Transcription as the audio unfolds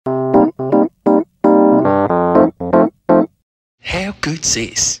good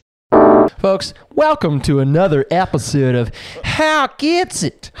sis. Folks, welcome to another episode of How Gets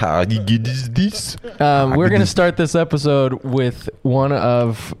It. How you get this? We're going to start this episode with one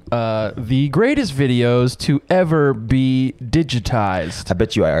of the greatest videos to ever be digitized. I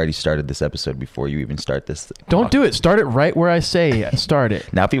bet you I already started this episode before you even start this. Don't do it. Start it right where I say start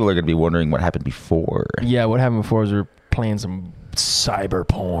it. Now people are going to be wondering what happened before. Yeah, what happened before is we were playing some cyber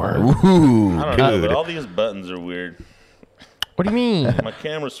porn. Ooh, I don't know, good. but all these buttons are weird. What do you mean? My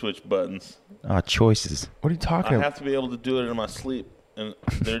camera switch buttons. Choices. What are you talking I about? have to be able to do it in my sleep, and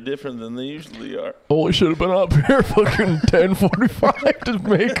they're different than they usually are. Oh, we should have been up here fucking 10:45 to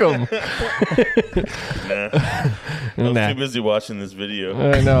make them. I was too busy watching this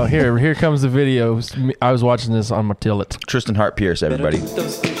video. I know. Here comes the video. I was watching this on my tillet. Tristan Hart Pierce, everybody.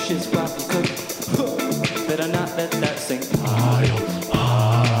 Those dishes while you cook. Better not let that sink. Better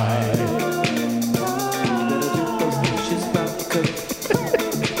do those dishes while you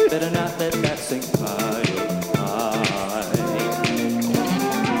cook. Better not let that sink.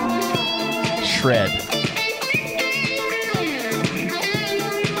 Shred.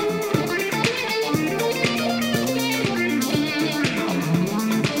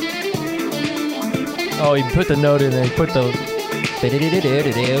 Oh, he put the note in there. He put the...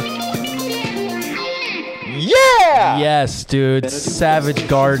 Yeah! Yes, dude. Savage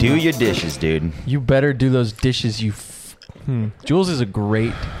Garden. Do your dishes, dude. You better do those dishes, Jules is a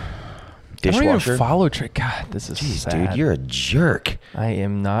great... I don't even Dishwasher. follow trick. God, this is sad. Dude, you're a jerk. I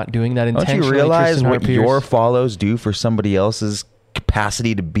am not doing that Don't intentionally. you realize Tristan what Hart Pierce. your follows do for somebody else's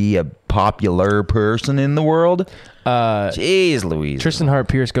capacity to be a popular person in the world? Jeez Louise. Tristan Hart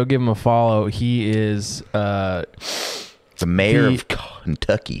Pierce, go give him a follow. He is the mayor the- of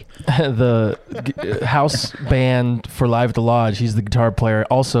Kentucky. the house band for Live at the Lodge. He's the guitar player.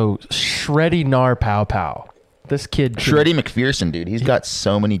 Also, Shreddy Nar Pow Pow. This kid, Shreddy McPherson, dude. He's got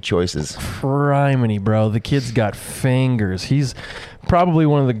so many choices. criminy, bro. The kid's got fingers. He's probably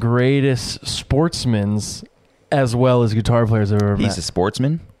one of the greatest sportsmen as well as guitar players I've ever He's met. a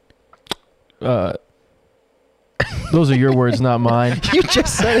sportsman. Those are your words, not mine. You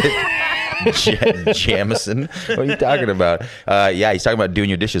just said it. Jamison. What are you talking about? Yeah, he's talking about doing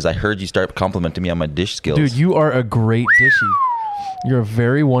your dishes. I heard you start complimenting me on my dish skills. Dude, you are a great dishy. You're a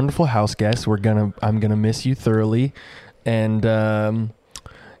very wonderful house guest. I'm gonna miss you thoroughly, and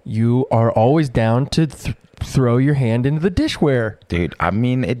you are always down to throw your hand into the dishware. Dude, I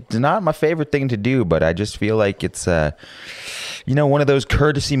mean, it's not my favorite thing to do, but I just feel like it's, one of those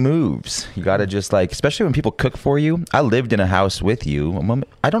courtesy moves. You got to just like, especially when people cook for you. I lived in a house with you.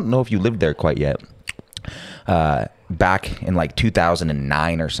 I don't know if you lived there quite yet. Back in like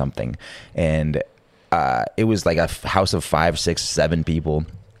 2009 or something. And it was like a house of 5, 6, 7 people.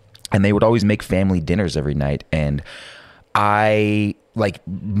 And they would always make family dinners every night. And I like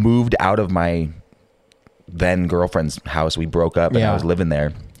moved out of my then girlfriend's house. We broke up and I was living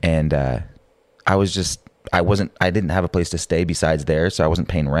there, and I didn't have a place to stay besides there, so I wasn't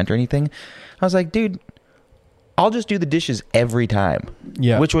paying rent or anything. I was like, dude, I'll just do the dishes every time.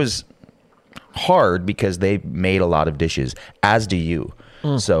 Yeah. Which was hard because they made a lot of dishes, as do you.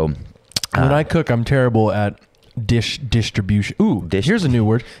 So When I cook, I'm terrible at dish distribution. Ooh, here's a new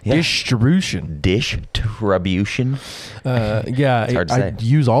word. Yeah. Distribution. distribution. Yeah, hard to I say.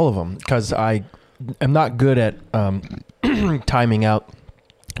 use all of them because I am not good at timing out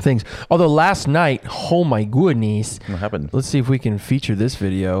things. Although last night, oh my goodness. What happened? Let's see if we can feature this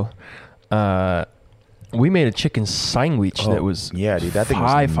video. We made a chicken sandwich that was yeah, dude, that thing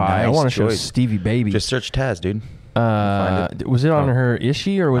was fi. a I nice want to show choice. Stevie Baby. Just search Taz, dude. find Was it on her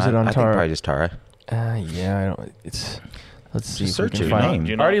Ishi or was it on I think Tara? probably just Tara. Yeah, I don't. Let's see. Just if we search can your find name. it.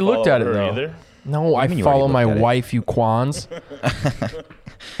 Do you I already not looked follow at it her though. either? No, I mean you follow already my looked at it? wife, you quans.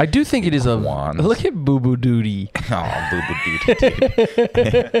 I do think it is a. Quans. Look at Boo Boo Duty. Oh, boo dude.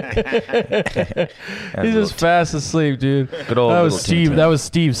 He's just fast asleep, dude. Good old That was little Steve. Tintin. That was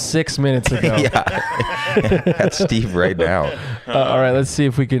Steve 6 minutes ago. Yeah. That's Steve right now. All right, let's see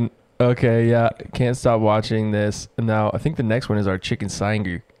if we can. Okay, yeah. Can't stop watching this. Now, I think the next one is our chicken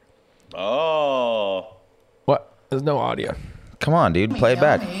sangu. Oh. What? There's no audio. Come on, dude. Play it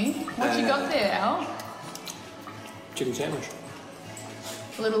back. What you got there, Al? Chicken sandwich.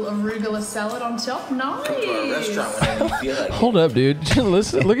 A little arugula salad on top. Nice. Whenever you feel like Hold up, dude.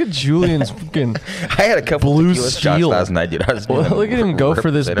 Listen, look at Julian's fucking. I had a couple Blue tequila shots steel. last night, dude. I was Well, doing look at him go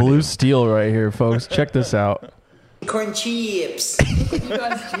for this rip blue it. steel right here, folks. Check this out. corn chips. You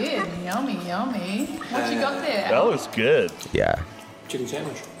guys did. Yummy, yummy. What you got there, That Al? looks good. Yeah. Chicken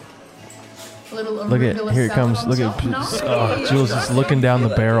sandwich. A little Look arugula at here it salad comes. on Look top. at Nice. Jules is looking down the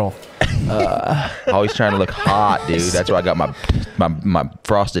barrel. Always trying to look hot, dude. That's why I got my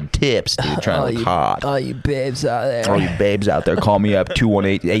frosted tips, dude. Trying to look hot. All you babes out there. All you babes out there, call me up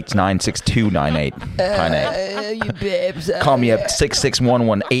 218-896-298. You babes out Call me up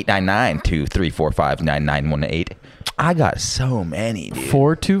 6611-899-2345-9918. I got so many, dude.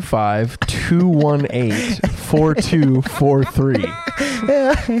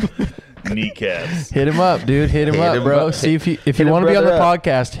 425-218-4243. Kneecaps. Hit him up, dude. Hit him up, him bro. up. See if you Hit want to be on the brother up.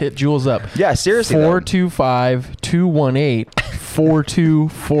 podcast, hit Jules up. Yeah, seriously, though.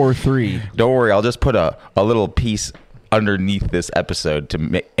 425-218-4243. Don't worry, I'll just put a little piece underneath this episode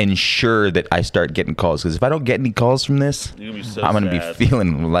to ensure that I start getting calls. Because if I don't get any calls from this, You're gonna be so I'm going to be sad.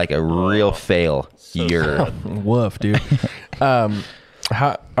 feeling like a real fail so year. sad. Woof, dude.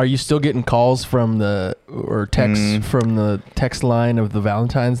 How are you still getting calls from the or texts from the text line of the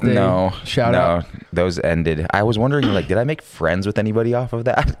Valentine's Day No, shout no, out? those ended. I was wondering, like, did I make friends with anybody off of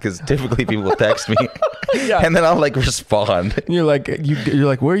that? Because typically people will text me, and then I'll like respond. You're like you're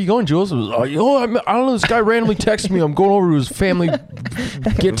like, where are you going, Jules? Oh, I don't know. This guy randomly texted me. I'm going over to his family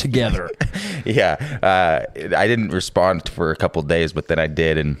get together. Yeah, I didn't respond for a couple days, but then I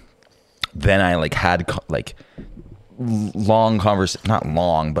did, and then I like had long conversation, not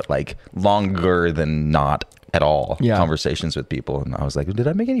long, but like longer than not at all conversations with people. And I was like, did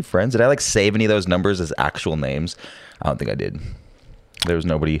I make any friends? Did I like save any of those numbers as actual names? I don't think I did. There was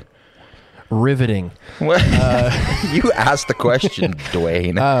nobody. Riveting. You asked the question,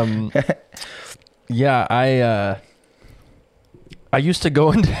 Dwayne. Yeah, I used to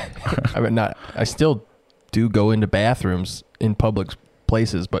go into I still do go into bathrooms in public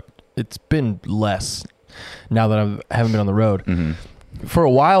places, but it's been less now that I haven't been on the road. Mm-hmm. For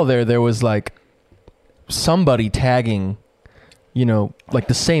a while there was like somebody tagging, like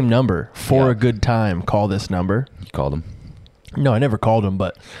the same number for a good time. Call this number. You called him. No, I never called him,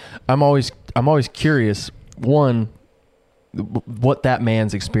 but I'm always curious. One, what that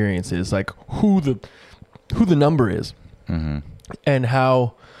man's experience is like, who the number is, and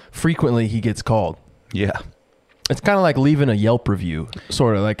how frequently he gets called. Yeah. It's kind of like leaving a Yelp review,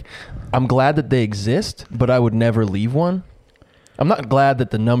 sort of like, I'm glad that they exist, but I would never leave one. I'm not glad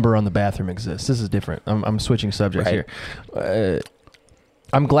that the number on the bathroom exists. This is different. I'm switching subjects Right. here.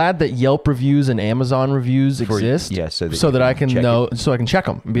 I'm glad that Yelp reviews and Amazon reviews exist, so that I can know, so I can check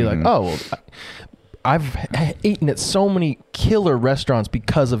them and be like, oh, well, I've eaten at so many killer restaurants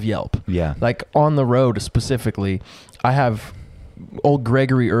because of Yelp. Yeah. Like on the road specifically, I have old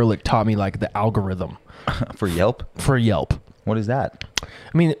Gregory Ehrlich taught me like the algorithm For Yelp? for Yelp. What is that?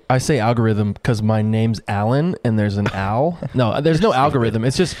 I mean, I say algorithm because my name's Alan and there's an Al. No, there's no algorithm.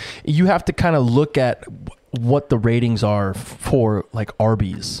 It's just you have to kind of look at what the ratings are for like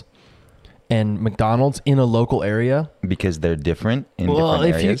Arby's and McDonald's in a local area. Because they're different in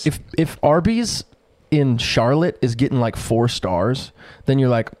different areas? If Arby's in Charlotte is getting like 4 stars, then you're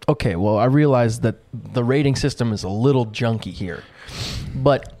like, okay, well, I realize that the rating system is a little junky here.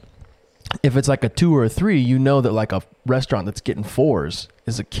 But if it's like a 2 or a 3, you know that like a restaurant that's getting 4s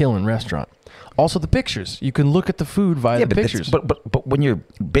is a killing restaurant. Also, the pictures. You can look at the food via the pictures. But when you're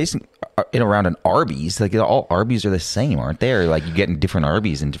basing in around an Arby's, like all Arby's are the same, aren't they? Or like you getting different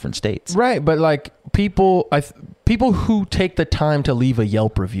Arby's in different states. Right, but like people who take the time to leave a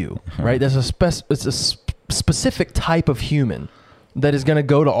Yelp review, right? There's it's a specific type of human that is going to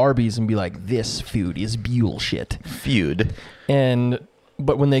go to Arby's and be like, this food is bullshit. Feud.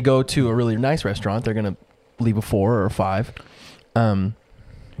 But when they go to a really nice restaurant, they're going to leave a 4 or a 5.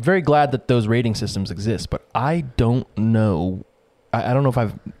 Very glad that those rating systems exist, but I don't know. I don't know if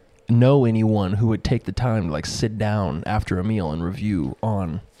I know anyone who would take the time to like sit down after a meal and review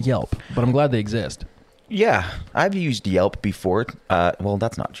on Yelp, but I'm glad they exist. Yeah, I've used Yelp before. Well,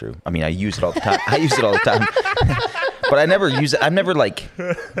 that's not true. I mean, I use it all the time. But I never use it. I've never like,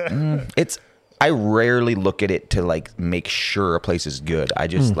 I rarely look at it to like make sure a place is good. I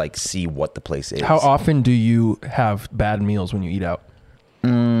just like see what the place is. How often do you have bad meals when you eat out?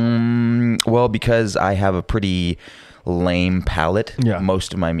 Well, because I have a pretty lame palate,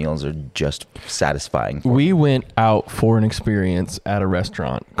 most of my meals are just satisfying. We went out for an experience at a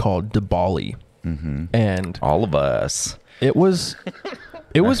restaurant called Dibali. And all of us. It was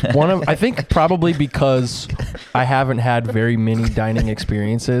one of, I think probably because I haven't had very many dining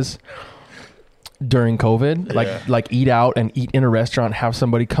experiences during COVID, like eat out and eat in a restaurant, have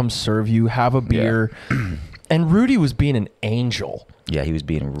somebody come serve you, have a beer. And Rudy was being an angel. Yeah, he was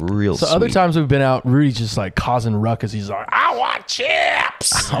being real sweet. So other times we've been out, Rudy's just like causing ruckus. He's like, I want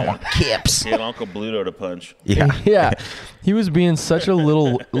chips. I want chips. Get Uncle Bluto to punch. Yeah. Yeah. He was being such a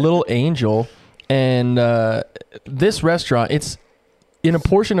little angel. And this restaurant, in a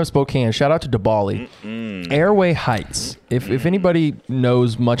portion of Spokane, shout out to DeBali, Airway Heights. If anybody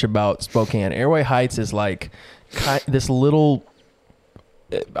knows much about Spokane, Airway Heights is like this little.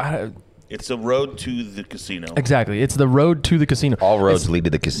 It's a road to the casino. Exactly, it's the road to the casino. All roads lead to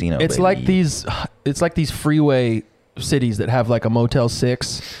the casino. It's baby. like these. It's like these freeway cities that have like a Motel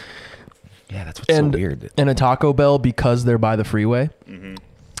 6 Yeah, that's what's and so weird. and a Taco Bell because they're by the freeway.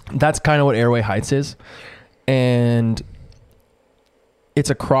 That's kind of what Airway Heights is, and it's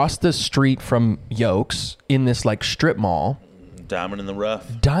across the street from Yokes in this like strip mall. Diamond in the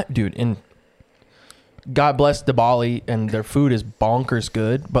rough. Dude, and God bless DeBali, and their food is bonkers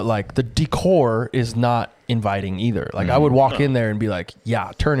good, but like the decor is not inviting either. Like I would walk in there and be like,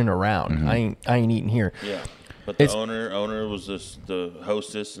 yeah, turning around. I ain't eating here. Yeah. But the It's- owner was the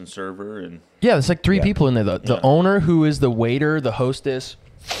hostess and server, and Yeah, there's like three Yeah. people in there. The owner, who is the waiter, the hostess,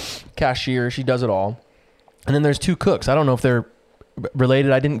 cashier, she does it all. And then there's two cooks. I don't know if they're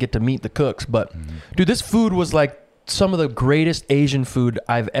related. I didn't get to meet the cooks, but dude, this food was like some of the greatest Asian food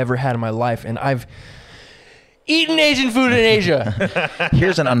I've ever had in my life, and I've eaten Asian food in Asia.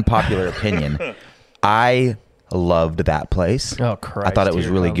 Here's an unpopular opinion. I loved that place. Oh, Christ. I thought it was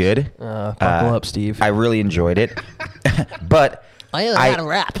here really comes. good. Buckle up, Steve. I really enjoyed it, but I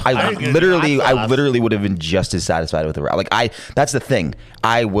literally would have been just as satisfied with the wrap. Like that's the thing.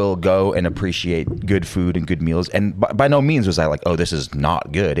 I will go and appreciate good food and good meals, and by no means was I like, oh, this is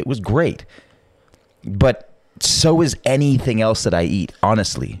not good. It was great, but so is anything else that I eat.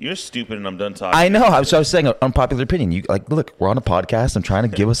 Honestly, you're stupid, and I'm done talking. I know. I was saying an unpopular opinion. You like, look, we're on a podcast. I'm trying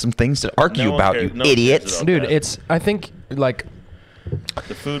to give us some things to argue No one about. cares- You no one cares idiots. about Dude, that. I think like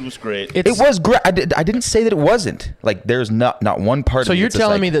The food was great. It was great. I didn't say that it wasn't. Like, there's not one part. So of me you're that's just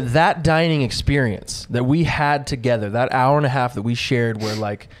telling like, me that dining experience that we had together, that hour and a half that we shared, where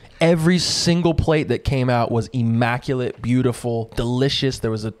like every single plate that came out was immaculate, beautiful, delicious. There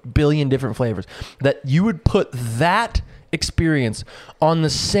was a billion different flavors. That you would put that experience on the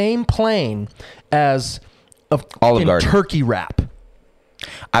same plane as a Olive fucking Garden. turkey wrap.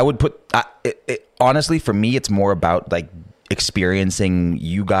 I would put honestly, for me, it's more about like experiencing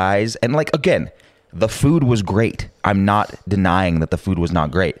you guys, and like, again, the food was great. I'm not denying that the food was not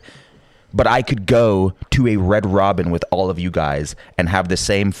great, but I could go to a Red Robin with all of you guys and have the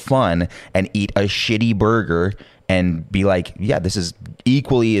same fun and eat a shitty burger and be like, yeah, this is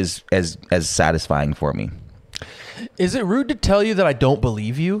equally as satisfying for me. Is it rude to tell you that I don't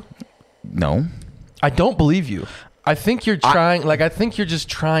believe you? No. I don't believe you. I think you're trying. I think you're just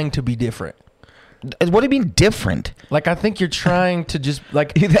trying to be different. What do you mean different? Like, I think you're trying to just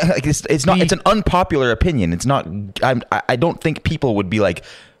like. Like, it's not. It's an unpopular opinion. It's not. I don't think people would be like,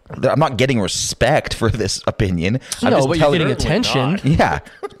 I'm not getting respect for this opinion. I'm No, just but you're telling getting attention. not. Yeah,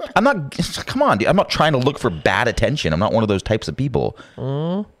 I'm not. Come on, dude. I'm not trying to look for bad attention. I'm not one of those types of people.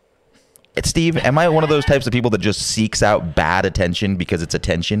 Steve, am I one of those types of people that just seeks out bad attention because it's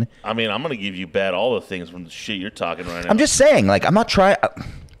attention? I mean, I'm gonna give you bad all the things from the shit you're talking right now. I'm just saying, like, I'm not trying.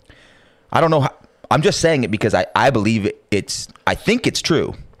 I don't know. I'm just saying it because I believe it's. I think it's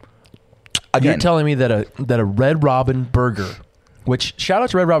true. Again, You're telling me that a Red Robin burger, which shout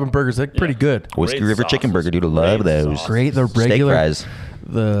out to Red Robin burgers, they're pretty good. Whiskey Great River Chicken sauces. Burger, dude. I love Great those. sauces. Great, the Steak regular, fries.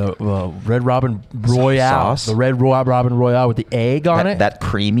 the Red Robin Royale, Sauce? the Red Robin Royale with the egg on it. That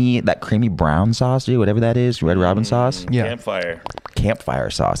creamy brown sauce, dude, whatever that is, Red Robin sauce, Yeah. Campfire. campfire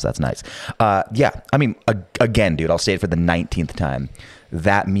sauce. That's nice. Yeah, I mean, again, dude, I'll say it for the 19th time.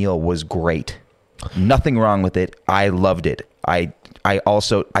 That meal was great. Nothing wrong with it. I loved it. I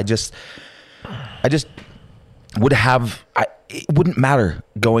just would have. It wouldn't matter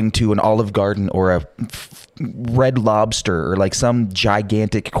going to an Olive Garden or a Red Lobster or like some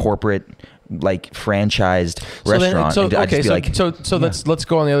gigantic corporate like franchised restaurant. And I'd just be like, so let's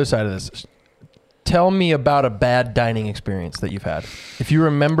go on the other side of this. Tell me about a bad dining experience that you've had. If you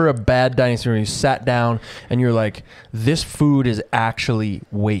remember a bad dining experience, you sat down and you're like, this food is actually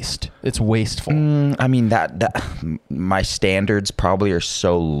waste. It's wasteful. I mean, that my standards probably are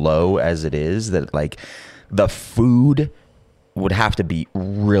so low as it is that like the food would have to be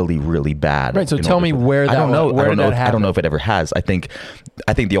really, really bad. Right, so in tell order me for- where I that don't know. where I don't did know. that I don't know happen? if it ever has. I think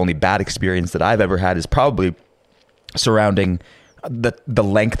the only bad experience that I've ever had is probably surrounding the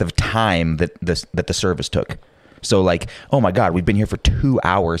length of time that the service took. So like, oh my God, we've been here for 2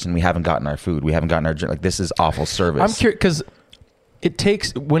 hours and we haven't gotten our food. We haven't gotten our drink. Like, this is awful service. I'm curious because it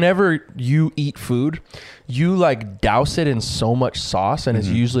takes, whenever you eat food, you like douse it in so much sauce, and it's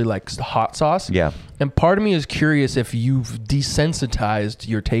usually like hot sauce. Yeah. And part of me is curious if you've desensitized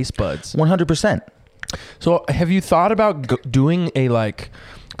your taste buds. 100%. So have you thought about doing a like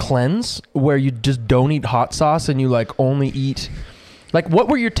cleanse where you just don't eat hot sauce and you like only eat Like, what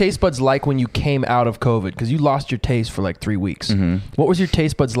were your taste buds like when you came out of COVID? Because you lost your taste for like 3 weeks. What was your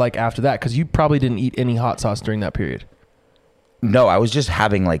taste buds like after that? Because you probably didn't eat any hot sauce during that period. No, I was just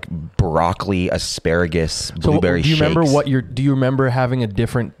having like broccoli, asparagus, blueberry do you remember shakes. do you remember having a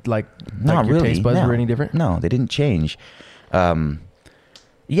different like Not your really. taste buds no. were any different? No, they didn't change.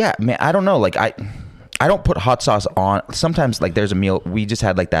 Yeah, man, I don't know. Like I don't put hot sauce on. Sometimes like there's a meal we just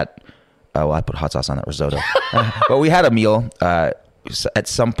had like that. Oh, well, I put hot sauce on that risotto. But we had a meal at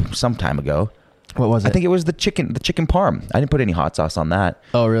some time ago. What was it? I think it was the chicken parm. I didn't put any hot sauce on that.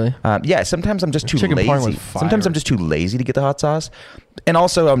 Oh, really? Yeah, sometimes I'm just too chicken parm lazy. was fire. Sometimes I'm just too lazy to get the hot sauce. And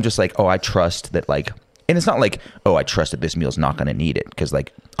also I'm just like, oh, I trust that like, and it's not like, oh, I trust that this meal's not going to need it because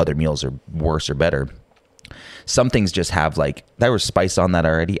like other meals are worse or better. Some things just have like, there was spice on that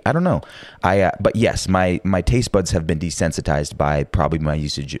already. I don't know. But yes, my taste buds have been desensitized by probably my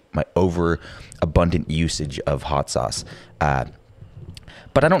overabundant usage of hot sauce.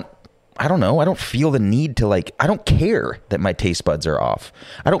 But I don't know. I don't feel the need to like, I don't care that my taste buds are off.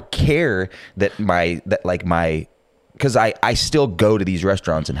 I don't care that because I still go to these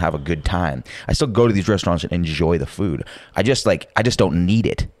restaurants and have a good time. I still go to these restaurants and enjoy the food. I just don't need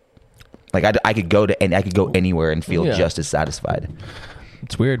it. Like I could go anywhere and feel just as satisfied.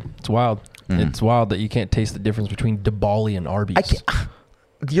 It's weird. It's wild. It's wild that you can't taste the difference between DeBali and Arby's.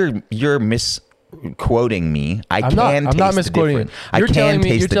 You're misquoting me. I'm not misquoting you. You're telling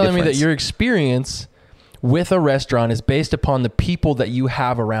me that your experience with a restaurant is based upon the people that you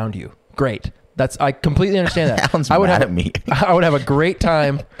have around you. Great. I completely understand that. Alan's mad at me. I would have a great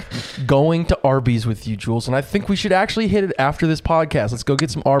time going to Arby's with you, Jules, and I think we should actually hit it after this podcast. Let's go get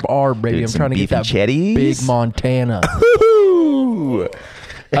some Arb, baby. Dude, I'm trying to get that chetties? big Montana.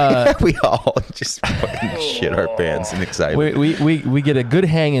 We all just fucking shit our pants and excited. We get a good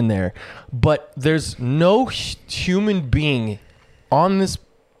hang in there, but there's no human being on this,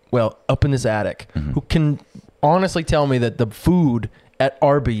 up in this attic, who can honestly tell me that the food at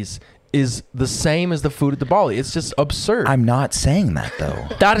Arby's is the same as the food at DeBali. It's just absurd. I'm not saying that though.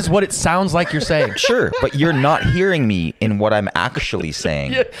 That is what it sounds like you're saying. Sure, but you're not hearing me in what I'm actually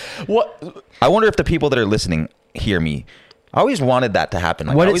saying. Yeah, what? I wonder if the people that are listening hear me. I always wanted that to happen.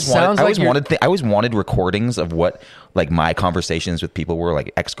 Like, What I it always sounds wanted, like I always wanted recordings of what like my conversations with people were,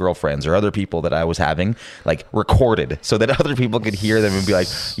 like ex-girlfriends or other people that I was having, like recorded, so that other people could hear them and be like,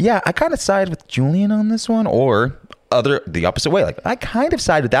 "Yeah, I kind of side with Julian on this one," or the opposite way. Like, I kind of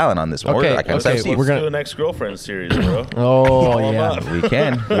side with Alan on this one. Okay, Or I kind of side with Steve. we're gonna do an ex-girlfriend series, bro. Oh Call 'em yeah. up. We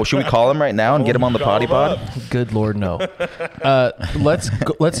can. Well, should we call him right now and get him on the Call potty 'em pod? up. Good Lord, no.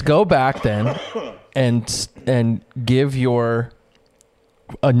 Let's go back then, and give your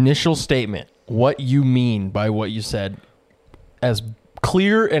initial statement. What you mean by what you said, as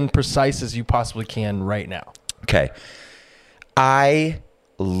clear and precise as you possibly can right now. Okay. I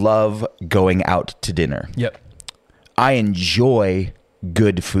love going out to dinner. Yep. I enjoy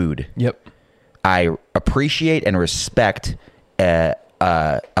good food. Yep. I appreciate and respect a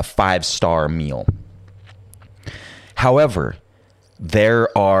 5-star meal. However,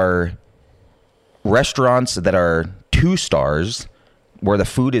 there are restaurants that are 2 stars where the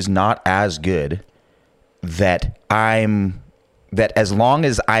food is not as good, that as long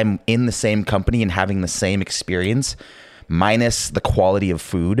as I'm in the same company and having the same experience, minus the quality of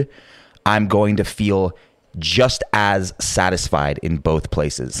food, I'm going to feel just as satisfied in both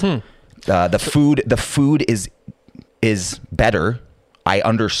places. The food is better. I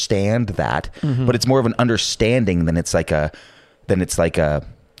understand that, but it's more of an understanding than it's like a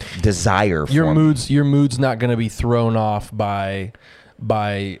desire. Your for mood's not going to be thrown off by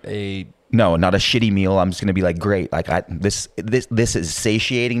a. No, not a shitty meal. I'm just gonna be like, great. Like this is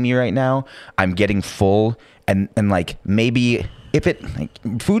satiating me right now. I'm getting full, and like maybe if it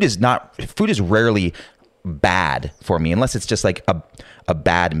food is rarely bad for me unless it's just like a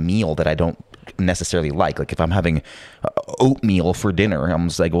bad meal that I don't necessarily like. Like if I'm having oatmeal for dinner, I'm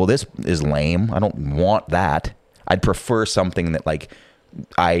just like, well, this is lame. I don't want that. I'd prefer something that like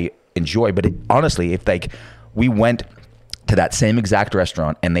I enjoy. But honestly, if like we went to that same exact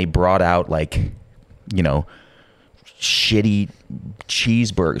restaurant and they brought out like, you know, shitty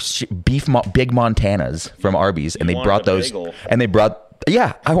cheeseburgers, big Montanas from Arby's, and they brought those, bagel. and they brought,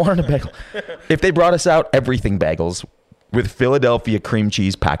 yeah, I wanted a bagel. If they brought us out everything bagels with Philadelphia cream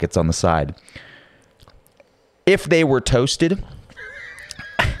cheese packets on the side, if they were toasted,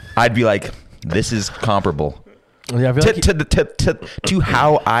 I'd be like, this is comparable Yeah, I feel like to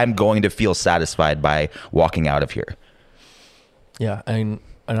how I'm going to feel satisfied by walking out of here. Yeah, and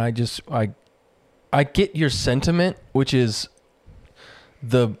I get your sentiment, which is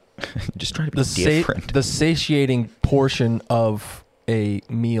Just trying to be different. the satiating portion of a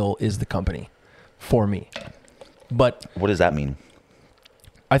meal is the company for me. But What does that mean?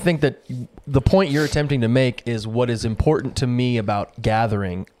 I think that the point you're attempting to make is what is important to me about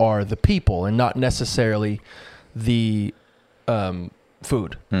gathering are the people and not necessarily the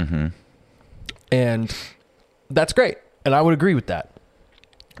food. Mm-hmm. And that's great. And I would agree with that.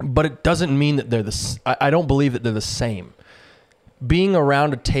 But it doesn't mean that I don't believe that they're the same. Being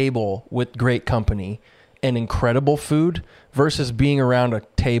around a table with great company and incredible food versus being around a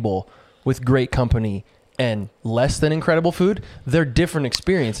table with great company and less than incredible food, they're different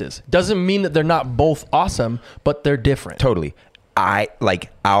experiences. Doesn't mean that they're not both awesome, but they're different. Totally.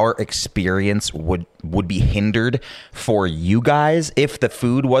 Our experience would be hindered for you guys if the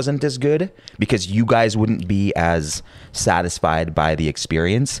food wasn't as good, because you guys wouldn't be as satisfied by the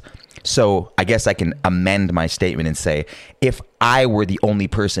experience. So I guess I can amend my statement and say, if I were the only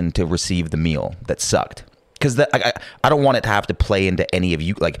person to receive the meal that sucked, because I don't want it to have to play into any of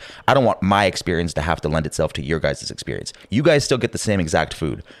you. Like, I don't want my experience to have to lend itself to your guys' experience. You guys still get the same exact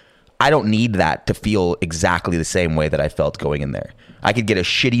food. I don't need that to feel exactly the same way that I felt going in there. I could get a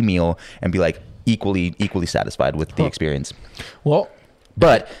shitty meal and be like equally satisfied with the experience. Well,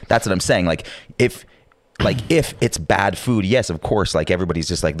 but that's what I'm saying. Like if it's bad food, yes, of course, like everybody's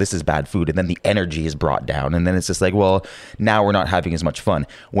just like, this is bad food. And then the energy is brought down. And then it's just like, well, now we're not having as much fun.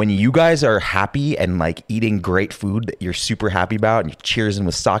 When you guys are happy and like eating great food that you're super happy about and you're cheersing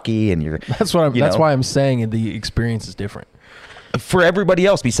with sake and you're, that's why I'm saying the experience is different. For everybody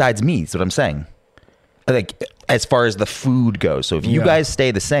else besides me, that's what I'm saying. Like, as far as the food goes. So if you guys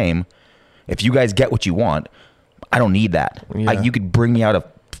stay the same, if you guys get what you want, I don't need that. Yeah. You could bring me out a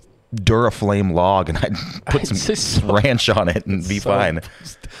Duraflame log and I'd put some ranch on it and be fine.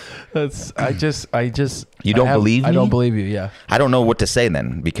 I just You don't believe me? I don't believe you. Yeah. I don't know what to say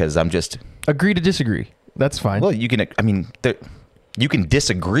then, because I'm just Agree to disagree. That's fine. well. You can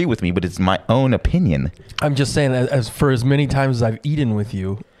disagree with me, but it's my own opinion. I'm just saying, as for as many times as I've eaten with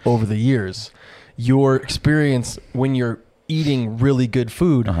you over the years, your experience when you're eating really good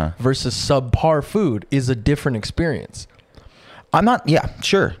food versus subpar food is a different experience. I'm not. Yeah,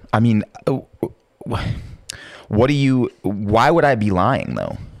 sure. I mean, why would I be lying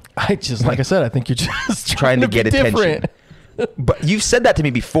though? I just, like I said, I think you're just trying to get be attention. different. But you've said that to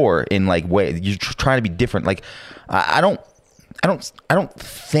me before in like ways. You're trying to be different. Like I don't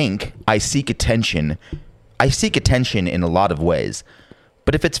think I seek attention. I seek attention in a lot of ways.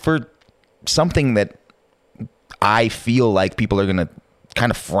 But if it's for something that I feel like people are going to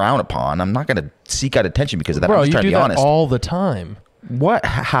kind of frown upon, I'm not going to seek out attention because of that. Bro, I'm just you trying do to be that honest. all the time. What?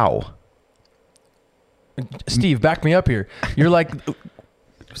 How? Steve, back me up here. You're like I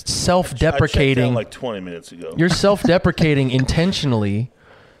checked self-deprecating. out like 20 minutes ago. You're self-deprecating intentionally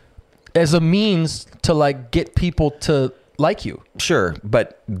as a means to like get people to like you. Sure,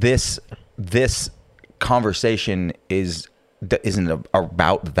 but this conversation isn't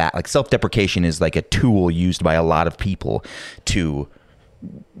about that. Like, self-deprecation is like a tool used by a lot of people to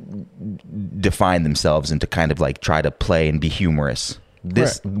define themselves and to kind of like try to play and be humorous.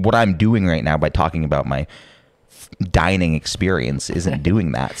 What I'm doing right now by talking about my dining experience isn't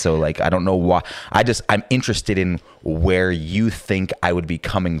doing that. So like, I don't know why. I'm interested in where you think I would be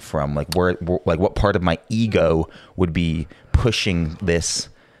coming from, like what part of my ego would be pushing this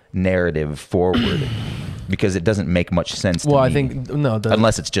narrative forward, because it doesn't make much sense to me. I think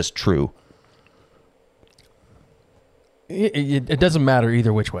unless it's just true. It doesn't matter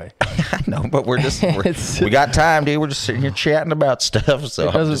either which way. I know, but we got time, dude. We're just sitting here chatting about stuff. So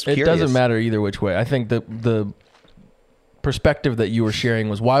it doesn't matter either which way. I think the perspective that you were sharing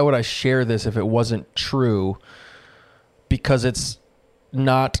was, why would I share this if it wasn't true? Because it's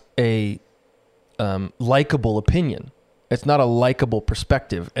not a likable opinion. It's not a likable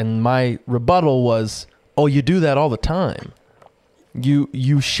perspective. And my rebuttal was, oh, you do that all the time.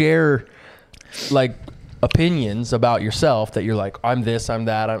 You share like opinions about yourself that you're like, I'm this, I'm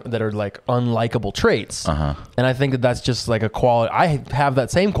that, that are like unlikable traits. And I think that that's just like a quality. I have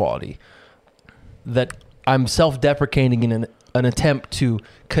that same quality, that I'm self-deprecating in an attempt to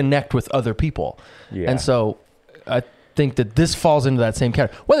connect with other people. Yeah. And so I think that this falls into that same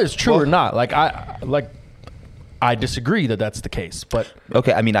category, whether it's true or not. I disagree that that's the case, but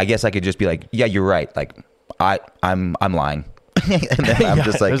okay. I mean, I guess I could just be like, yeah, you're right. Like I'm lying. And then I'm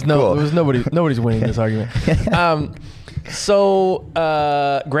just like, cool. Nobody's winning this argument. So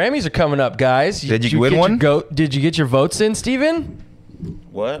Grammys are coming up, guys. Did you win one? Did you get your votes in, Steven?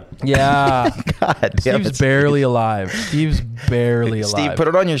 What? Yeah. God damn Steve's it. barely alive. Steve's barely alive. Steve, put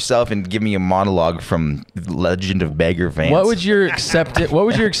it on yourself and give me a monologue from Legend of Bagger Vance. What would your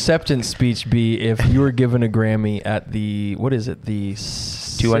acceptance speech be if you were given a Grammy at the, what is it, the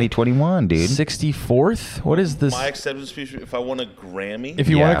 2021, dude? 64th? What is this? My acceptance speech, if I won a Grammy? If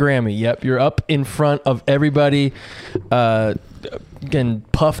you want a Yeah. Grammy, yep, you're up in front of everybody. Again,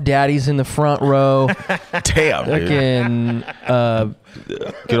 Puff Daddy's in the front row. Damn, dude. Again,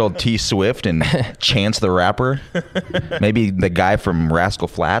 Good old T Swift and Chance the Rapper. Maybe the guy from Rascal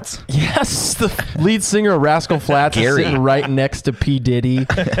Flats. yes, the lead singer of Rascal Flatts is Gary. sitting right next to P. Diddy.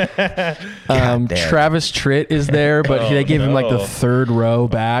 damn. Travis Tritt is there, but they gave him like the no. third row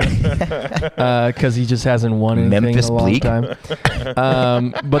back because he just hasn't won anything Memphis in a long Bleak.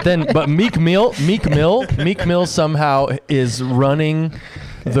 time. But Meek Mill somehow is running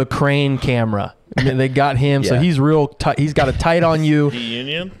the crane camera. I mean, they got him, so Yeah. he's real tight. He's got a tight on you, The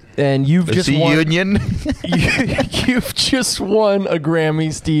Union? and you've Is just he won. Union? You've just won a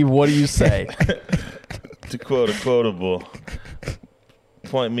Grammy, Steve. What do you say? To quote a quotable,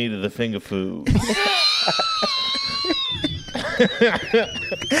 point me to the finger food.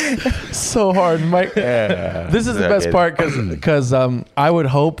 So hard, Mike. This is the best Okay. part because I would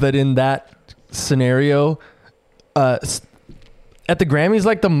hope that in that scenario, at the Grammys,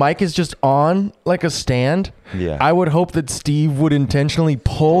 like the mic is just on like a stand. Yeah. I would hope that Steve would intentionally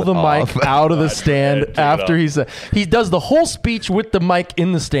pull the Off. mic out of the Take stand it after off. he does the whole speech with the mic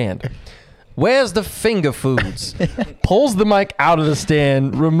in the stand. Where's the finger foods? Pulls the mic out of the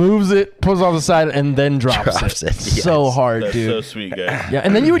stand, removes it, puts it on the side, and then drops it. So yes. hard, That's dude. so sweet, guy. Yeah,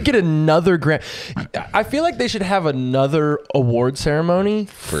 and then you would get another grant. I feel like they should have another award ceremony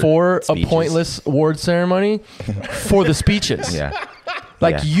for a speeches. pointless award ceremony for the speeches. Yeah.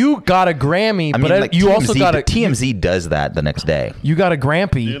 Like Yeah. you got a Grammy, I but mean, like you TMZ, also got a TMZ does that the next day. You got a Do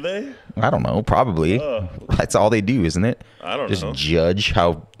Grampy. they? I don't know. Probably. That's all they do, isn't it? I don't Just know. judge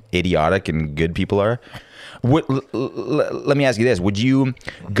how idiotic and good people are. Let me ask you this: would you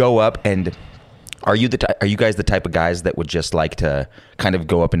go up and are you guys the type of guys that would just like to kind of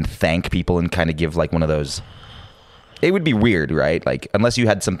go up and thank people and kind of give like one of those? It would be weird, right? Like unless you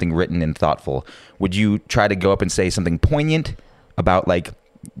had something written and thoughtful, would you try to go up and say something poignant about like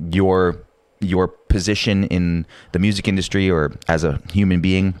your position in the music industry or as a human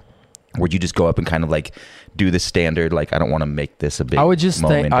being? Would you just go up and kind of like do the standard, like I don't want to make this a big I would just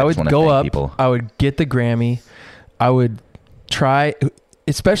moment. think I would just wanna go thank up. people. I would get the Grammy. I would try,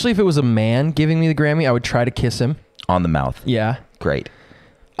 especially if it was a man giving me the Grammy. I would try to kiss him. On the mouth. Yeah. Great.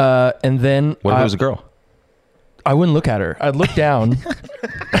 And then What if it was a girl? I wouldn't look at her. I'd look down.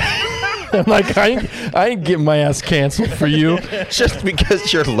 I'm like, I ain't getting my ass canceled for you. Just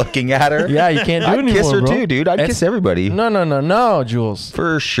because you're looking at her? Yeah, you can't do it I'd anymore, kiss her bro. too, dude. I'd It's- kiss everybody. No, Jules.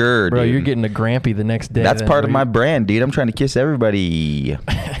 For sure, Bro, dude. you're getting a Grampy the next day. That's then, part of bro. my brand, dude. I'm trying to kiss everybody.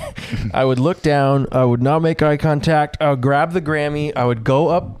 I would look down. I would not make eye contact. I would grab the Grammy. I would go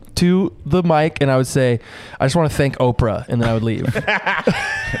up to the mic and I would say, I just want to thank Oprah. And then I would leave.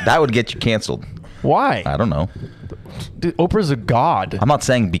 That would get you canceled. Why? I don't know. Dude, Oprah's a god. I'm not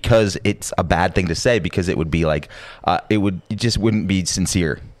saying because it's a bad thing to say, because it would be like, it just wouldn't be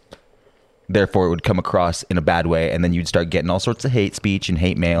sincere. Therefore, it would come across in a bad way, and then you'd start getting all sorts of hate speech and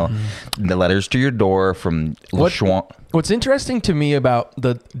hate mail, the letters to your door from LaShawn. What's interesting to me about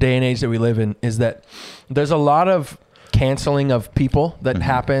the day and age that we live in is that there's a lot of canceling of people that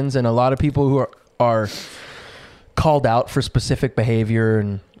happens, and a lot of people who are called out for specific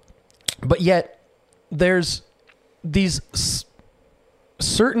behavior, but yet there's these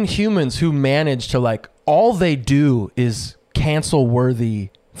certain humans who manage to, like, all they do is cancel worthy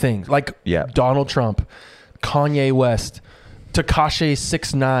things, like Yeah. Donald Trump, Kanye West, Tekashi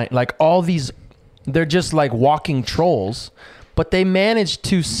 6ix9ine, like all these, they're just like walking trolls, but they manage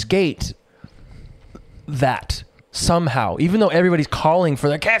to skate that somehow, even though everybody's calling for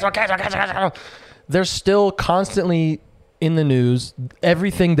their cancel, they're still constantly in the news.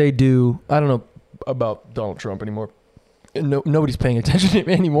 Everything they do, I don't know about Donald Trump anymore. Nobody's paying attention to him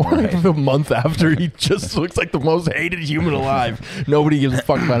anymore. Right. The month after, he just looks like the most hated human alive. Nobody gives a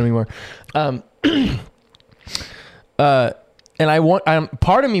fuck about him anymore. And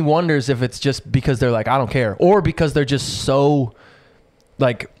part of me wonders if it's just because they're like, I don't care, or because they're just so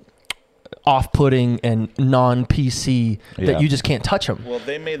like off-putting and non-PC Yeah. that you just can't touch them. Well,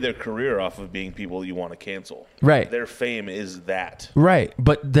 they made their career off of being people you want to cancel. Right. Their fame is that. Right.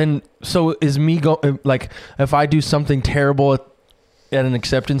 But then, so is me like, if I do something terrible at an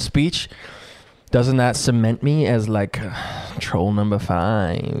acceptance speech, doesn't that cement me as like troll number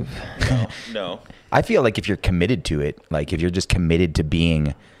 5? No. I feel like if you're committed to it, like if you're just committed to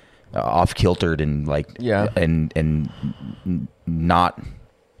being off kiltered and like and not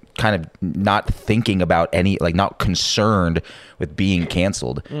kind of not thinking about any, like not concerned with being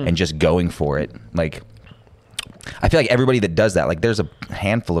canceled and just going for it. Like I feel like everybody that does that, like there's a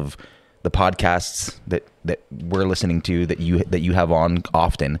handful of the podcasts that we're listening to that you have on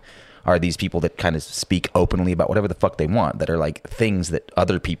often are these people that kind of speak openly about whatever the fuck they want, that are like things that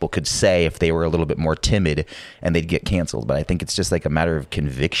other people could say if they were a little bit more timid and they'd get canceled. But I think it's just like a matter of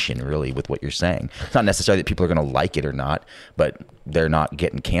conviction really with what you're saying. It's not necessarily that people are going to like it or not, but they're not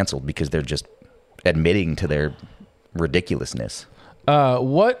getting canceled because they're just admitting to their ridiculousness.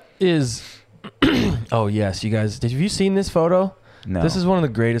 What is oh yes, you guys, have you seen this photo? No. This is one of the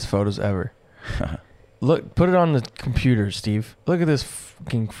greatest photos ever. Look, put it on the computer, Steve. Look at this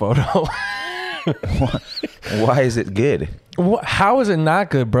fucking photo. Why is it good? How is it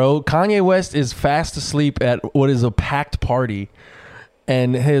not good, bro? Kanye West is fast asleep at what is a packed party,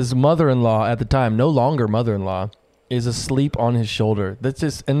 and his mother-in-law at the time, no longer mother-in-law, is asleep on his shoulder. That's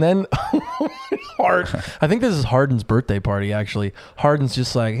just, and then I think this is Harden's birthday party, actually. Harden's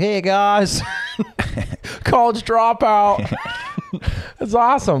just like, hey guys, college dropout. That's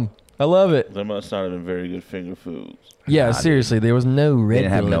awesome. I love it. That must not have been very good finger foods. Yeah, seriously, there was no red. They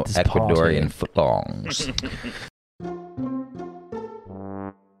didn't have no Ecuadorian footlongs.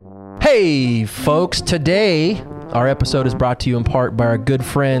 Hey, folks, today our episode is brought to you in part by our good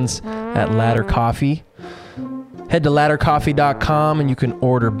friends at Ladder Coffee. Head to laddercoffee.com and you can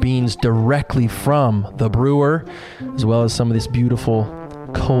order beans directly from the brewer, as well as some of this beautiful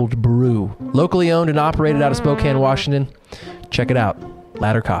cold brew. Locally owned and operated out of Spokane, Washington. Check it out.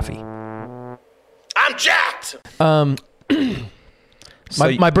 Ladder Coffee. I'm jacked! My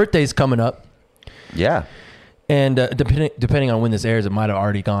birthday's coming up. Yeah. And depending on when this airs, it might have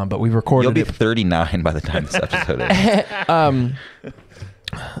already gone, but we recorded You'll be it. 39 by the time this episode is.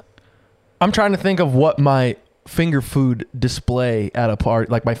 I'm trying to think of what my finger food display at a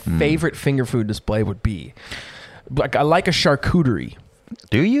party, like my favorite finger food display would be. Like I like a charcuterie.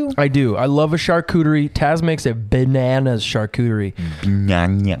 Do you? I do. I love a charcuterie. Taz makes a bananas charcuterie.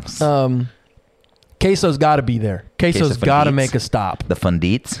 Bananas. Queso's got to be there. Queso's Queso got to fundites. make a stop. The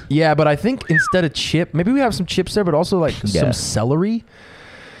fundites? Yeah, but I think instead of chip, maybe we have some chips there, but also like some celery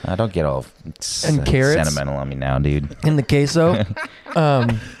Don't get all and carrots sentimental on me now, dude. in the queso.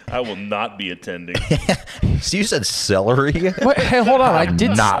 I will not be attending. So you said celery? Wait, hey, hold on. I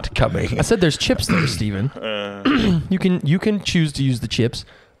did not coming. I said there's chips there, Steven. You can choose to use the chips.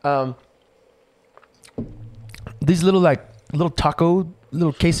 These little taco,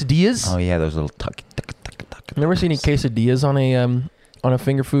 little quesadillas. Oh yeah, those little Never seen any quesadillas on a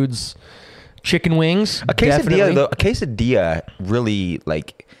finger foods chicken wings. A quesadilla, though, a quesadilla really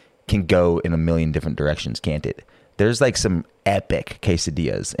like can go in a million different directions, can't it? There's like some epic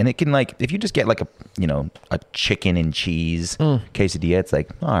quesadillas, and it can like if you just get like a chicken and cheese quesadilla, it's like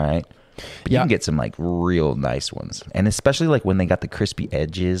all right. But you can get some like real nice ones, and especially like when they got the crispy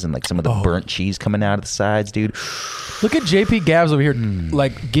edges and like some of the burnt cheese coming out of the sides, dude. Look at JP Gabs over here,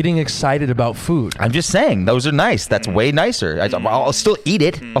 like getting excited about food. I'm just saying those are nice. That's way nicer. I'll still eat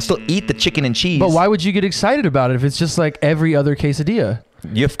it. I'll still eat the chicken and cheese. But why would you get excited about it if it's just like every other quesadilla?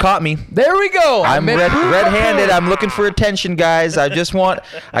 You've caught me. There we go. I'm red-handed. I'm looking for attention, guys. I just want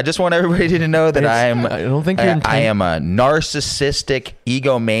everybody to know that I don't think you're I am a narcissistic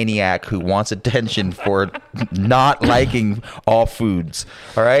egomaniac who wants attention for not liking all foods.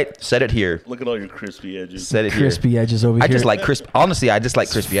 All right, said it here. Look at all your crispy edges. Said it Crispy here. edges over here. I just like crisp. Honestly, I just like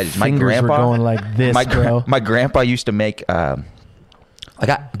crispy edges. My Fingers grandpa were going like this, bro. My grandpa used to make.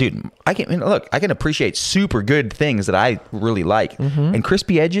 I can appreciate super good things that I really like. And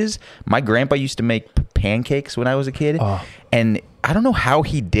crispy edges, my grandpa used to make pancakes when I was a kid. And I don't know how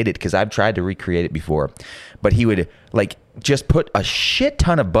he did it because I've tried to recreate it before. But he would like just put a shit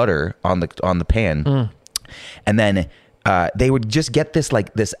ton of butter on the pan. And then they would just get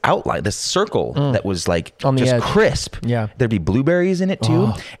this outline, this circle that was like on the just edge. crisp. Yeah. There'd be blueberries in it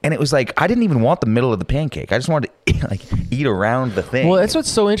too. And it was like, I didn't even want the middle of the pancake. I just wanted to eat around the thing. Well, that's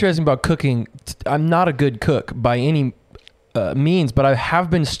what's so interesting about cooking. I'm not a good cook by any means, but I have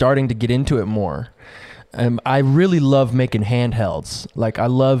been starting to get into it more. I really love making handhelds. Like I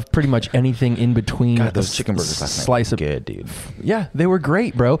love pretty much anything in between. God, those chicken burgers last night slice were of good, dude. Yeah, they were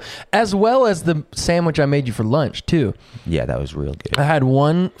great, bro. As well as the sandwich I made you for lunch too. Yeah, that was real good. I had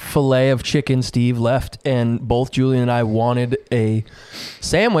one fillet of chicken, Steve, left, and both Julian and I wanted a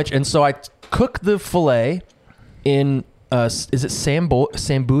sandwich, and so I cooked the fillet in is it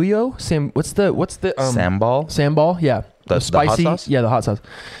sambuyo? What's the Sambal? Sambal, yeah. The spicy, hot sauce? yeah, the hot sauce.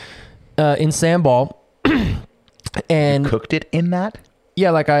 in Sandball, and Cooked it in that?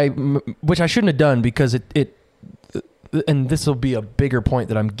 yeah, like which I shouldn't have done because it and this will be a bigger point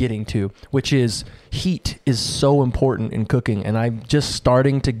that I'm getting to, which is heat is so important in cooking, and I'm just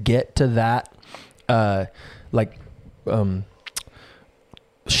starting to get to that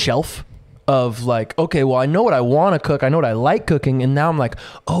shelf of like, okay, well, I know what I want to cook, I know what I like cooking, and now I'm like,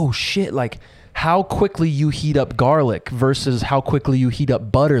 oh shit, like how quickly you heat up garlic versus how quickly you heat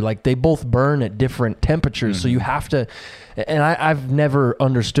up butter, like they both burn at different temperatures, so you have to, and I've never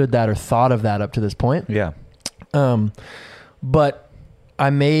understood that or thought of that up to this point. Yeah. But I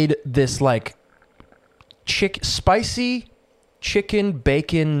made this like spicy chicken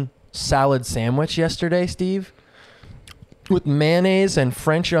bacon salad sandwich yesterday, Steve, with mayonnaise and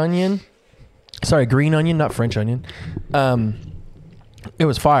French onion. Sorry, green onion, not French onion. It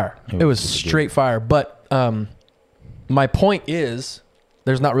was fire. It was straight fire. But my point is,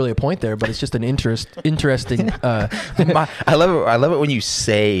 there's not really a point there, but it's just an interesting. I love it when you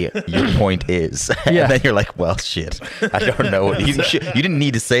say your point is, Yeah. and then you're like, well, shit, I don't know. You didn't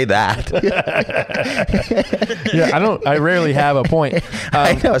need to say that. Yeah, I rarely have a point.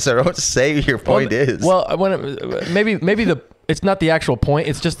 I know, so don't say your point is. Well, maybe it's not the actual point.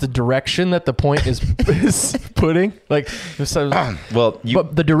 It's just the direction that the point is putting. Like, so, but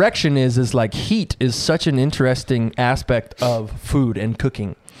the direction is like heat is such an interesting aspect of food and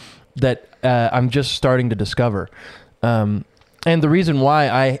cooking that I'm just starting to discover. And the reason why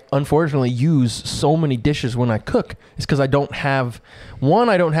I unfortunately use so many dishes when I cook is because I don't have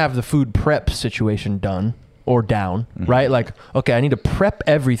the food prep situation done or down, right? Like, okay, I need to prep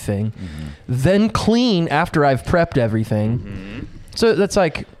everything, then clean after I've prepped everything. So that's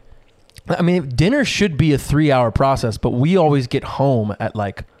like, I mean, dinner should be a 3-hour process, but we always get home at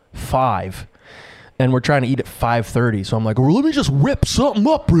like 5 and we're trying to eat at 5:30. So I'm like, well, let me just whip something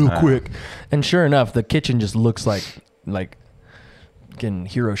up real quick. And sure enough, the kitchen just looks like in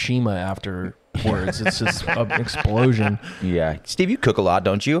Hiroshima afterwards. It's just an explosion. Yeah. Steve, you cook a lot,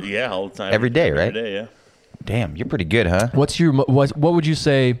 don't you? Yeah, all the time. Every day, right? Every day, yeah. Damn, you're pretty good, huh? What would you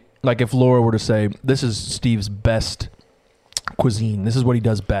say, like if Laura were to say, this is Steve's best cuisine, this is what he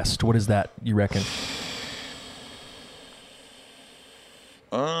does best, what is that, you reckon?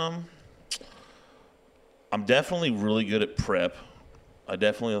 I'm definitely really good at prep. I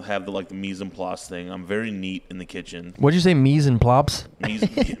definitely have the mise en place thing. I'm very neat in the kitchen. What'd you say, mise en place?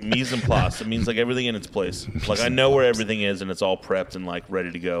 Mise en place. It means like everything in its place. Like I know where everything is and it's all prepped and like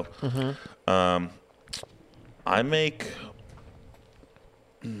ready to go. I make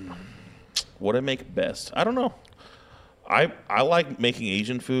what I make best. I don't know. I like making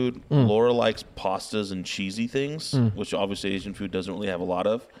Asian food. Laura likes pastas and cheesy things, which obviously Asian food doesn't really have a lot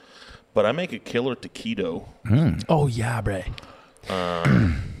of. But I make a killer taquito. Oh yeah, bre.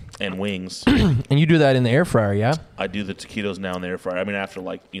 And wings. And you do that in the air fryer, yeah? I do the taquitos now in the air fryer. I mean, after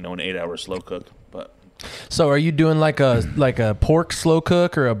like an 8-hour slow cook. But So are you doing like a pork slow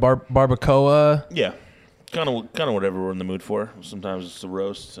cook or a barbacoa? yeah, kind of whatever we're in the mood for. Sometimes it's a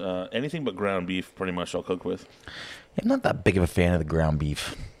roast. Anything but ground beef, pretty much I'll cook with. I'm not that big of a fan of the ground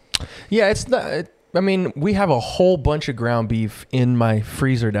beef. Yeah, it's not. I mean, we have a whole bunch of ground beef in my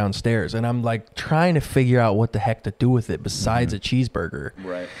freezer downstairs, and I'm like trying to figure out what the heck to do with it besides a cheeseburger.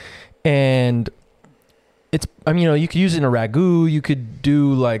 Right. And it's, I mean, you could use it in a ragu. You could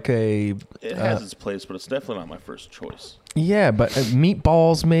do like It has its place, but it's definitely not my first choice. Yeah, but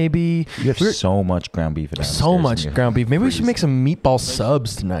meatballs maybe. You have so much ground beef. So much ground beef. Maybe we should make some meatball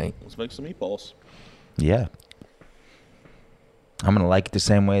subs tonight. Let's make some meatballs. Yeah. I'm going to like it the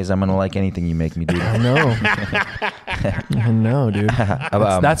same way as I'm going to like anything you make me do. I know. I know, dude.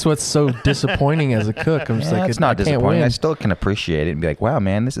 That's what's so disappointing as a cook. I'm just like, it's not disappointing. Win. I still can appreciate it and be like, wow,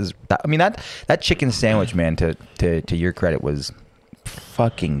 man, this is... I mean, that chicken sandwich, man, to your credit, was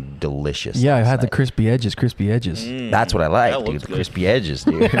fucking delicious. Yeah, I last had the night. crispy edges. That's what I like, That dude. looks The good. crispy edges,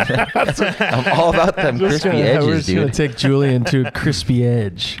 dude. I'm all about them crispy We're edges, just gonna dude. take Julian to a crispy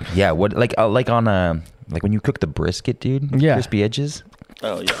edge. Yeah, what like on a... Like when you cook the brisket, dude, Yeah. crispy edges,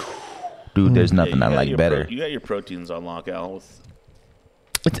 Oh, yeah. dude. There's Yeah, nothing you I got like your better. you got your proteins on lock, Al. With,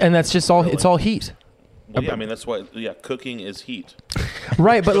 And that's just all. It's all heat, well, yeah, I mean, that's why, cooking is heat.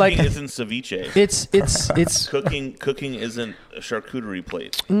 right? But like, Cooking isn't ceviche. it's Cooking isn't a charcuterie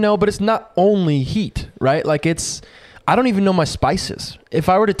plate. no, but it's not only heat, right? Like I don't even know my spices. If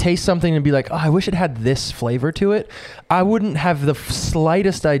I were to taste something and be like, oh, I wish it had this flavor to it, I wouldn't have the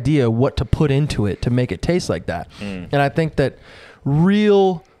slightest idea what to put into it to make it taste like that. And I think that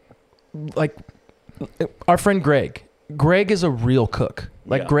like our friend Greg is a real cook.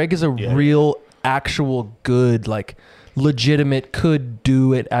 Like Yeah. Greg is a Yeah. real, actual good, like legitimate could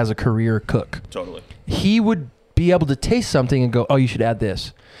do it as a career cook. Totally. He would be able to taste something and go, oh, you should add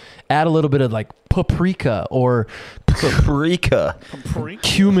this. Add a little bit of like paprika or Paprika.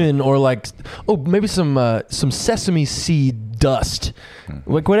 cumin or like, oh, maybe some sesame seed dust,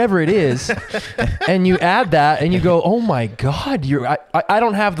 like whatever it is. And you add that and you go, oh my God, I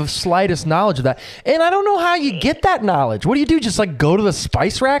don't have the slightest knowledge of that. And I don't know how you get that knowledge. What do you do? Just like go to the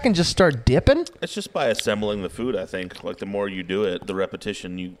spice rack and just start dipping? It's just by assembling the food, I think. Like the more you do it, the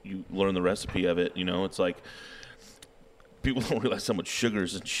repetition, you learn the recipe of it. You know, it's like people don't realize how much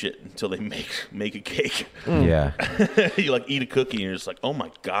sugars and shit until they make a cake. Yeah. You like eat a cookie and you're just like, oh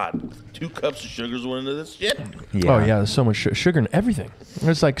my God, 2 cups of sugars went into this shit. Oh yeah, there's so much sugar in everything.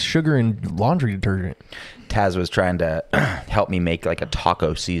 There's like sugar in laundry detergent. Taz was trying to help me make like a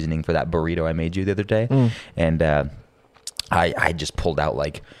taco seasoning for that burrito I made you the other day. And I just pulled out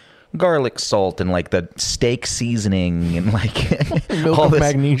like garlic salt and like the steak seasoning and like Milk all of this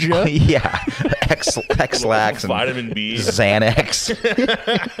magnesia. Yeah. X-Lax and Vitamin B. Xanax.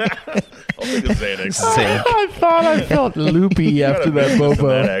 I'll take a Xanax. Zinc. I thought I felt loopy after that That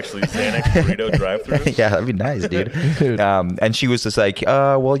boba. actually, Xanax burrito drive-through. Yeah, that'd be nice, dude. And she was just like,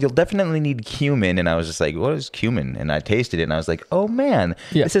 well, you'll definitely need cumin. And I was just like, what is cumin? And I tasted it and I was like, oh man,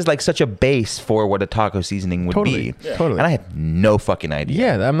 Yeah. this is like such a base for what a taco seasoning would Totally. be. Yeah. Totally. And I had no fucking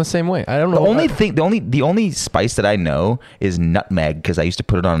idea. Yeah, I'm the same way. I don't know. The only spice that I know is nutmeg because I used to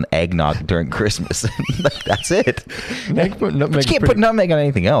put it on eggnog during Christmas. That's it. Nutmeg's But you can't put pretty- nutmeg on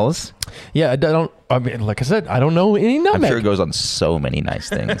anything else. Yeah, I don't. I mean, like I said, I don't know any I'm nutmeg. sure it goes on so many nice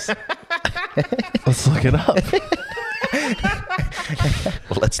things. Let's look it up.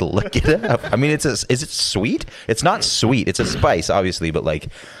 Let's look it up. I mean, is it sweet? It's not sweet. It's a spice, obviously, but like,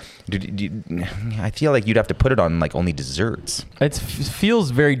 I feel like you'd have to put it on like only desserts. It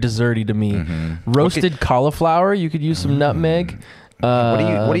feels very desserty to me. Mm-hmm. Roasted cauliflower, you could use some nutmeg.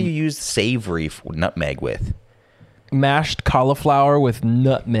 What do you use savory nutmeg with? Mashed cauliflower with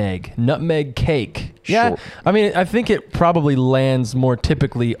nutmeg cake. Yeah, Sure. I mean, I think it probably lands more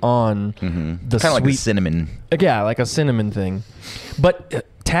typically on the Kind of sweet, like the cinnamon. yeah, like a cinnamon thing. But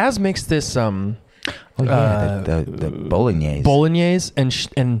Taz makes this Oh yeah, the bolognese. bolognese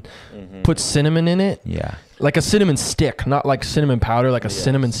and puts cinnamon in it. Yeah. Like a cinnamon stick, not like cinnamon powder, like a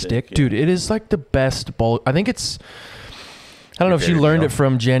cinnamon stick. yeah. Dude, it is like the best bowl. I think it's, I don't know if she favorite learned meal? it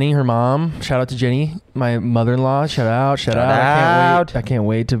from Jenny, her mom. Shout out to Jenny, my mother-in-law. Shout out. I can't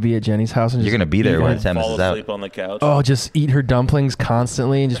wait to be at Jenny's house. And You're just gonna be there eat when her- the time Fall is out. asleep on the couch. Oh, just eat her dumplings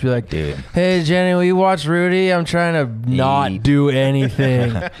constantly and just be like, Dude. hey, Jenny, will you watch Rudy? I'm trying to not Eat. do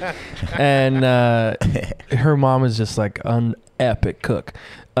anything. And her mom is just like an epic cook.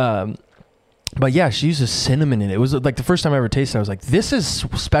 But yeah, she uses cinnamon in it. It was like the first time I ever tasted it, I was like, this is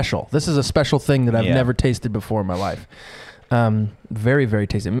special. This is a special thing that I've Yeah. never tasted before in my life. Very, very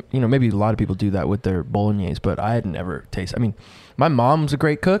tasty. You know, maybe a lot of people do that with their bolognese, but I had never tasted. I mean, my mom's a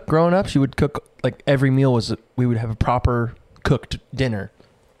great cook growing up. She would cook, like every meal we would have a proper cooked dinner.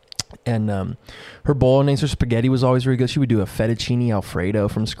 And her bolognese or spaghetti was always very good. She would do a fettuccine Alfredo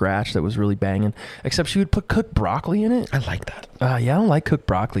from scratch that was really banging. Except she would put cooked broccoli in it. I like that. Yeah, I don't like cooked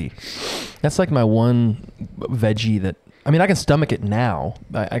broccoli. That's like my one veggie that, I mean, I can stomach it now.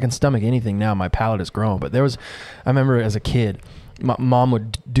 I can stomach anything now. My palate has grown. But I remember as a kid, my mom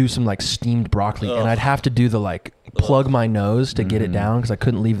would do some like steamed broccoli, and I'd have to do the like plug my nose to get it down because I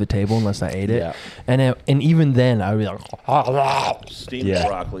couldn't leave the table unless I ate it. Yeah. And even then, I would be like, Steamed Yeah.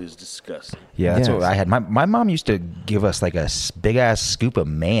 broccoli is disgusting. Yeah, that's Yes. what I had. My mom used to give us like a big ass scoop of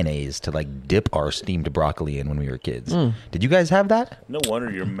mayonnaise to like dip our steamed broccoli in when we were kids. Did you guys have that? No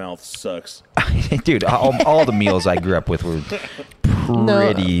wonder your mouth sucks. Dude, all the meals I grew up with were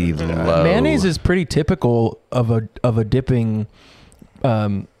pretty low. mayonnaise is pretty typical of a dipping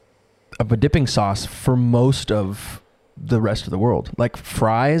sauce for most of the rest of the world. Like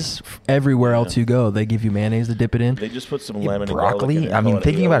fries, everywhere else you go, they give you mayonnaise to dip it in. They just put some lemon and garlic in broccoli. it. I mean, Call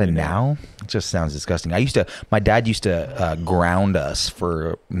thinking about it you know? now, it just sounds disgusting. My dad used to ground us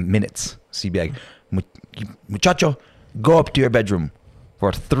for minutes. So he'd be like, muchacho, go up to your bedroom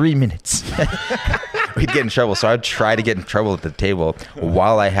for 3 minutes. We'd get in trouble. So I'd try to get in trouble at the table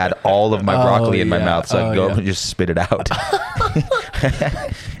while I had all of my broccoli in my yeah. mouth. So I'd Oh, go yeah. up and just spit it out.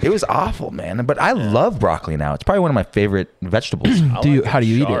 It was awful, man. But I love broccoli now. It's probably one of my favorite vegetables. I How do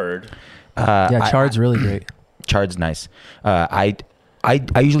you eat it? chard. Yeah, chard's really great. Chard's nice. I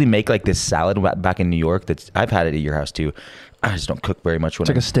usually make like this salad back in New York. I've had it at your house too. I just don't cook very much. It's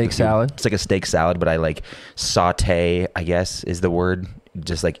like a steak salad. It's like a steak salad, but I like saute, I guess is the word,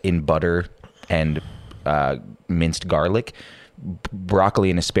 just like in butter and minced garlic, broccoli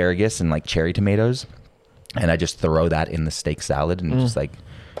and asparagus and like cherry tomatoes. and I just throw that in the steak salad and just like,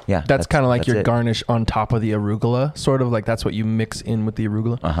 yeah. That's kind of like that's your it. garnish on top of the arugula, sort of like that's what you mix in with the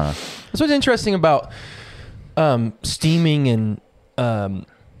arugula. Uh-huh. That's what's interesting about steaming and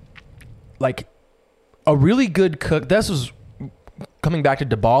like a really good cook. This was coming back to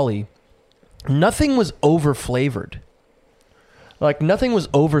Dabali. Nothing was over flavored. Like nothing was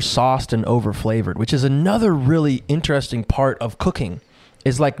over sauced and over flavored, which is another really interesting part of cooking,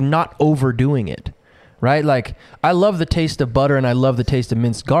 is like not overdoing it. Right? Like I love the taste of butter and I love the taste of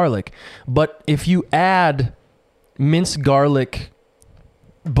minced garlic, but if you add minced garlic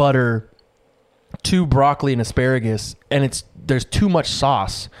butter to broccoli and asparagus and there's too much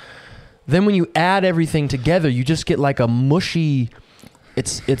sauce, then when you add everything together, you just get like a mushy,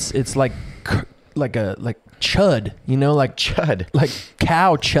 it's like chud, you know, like Chud. like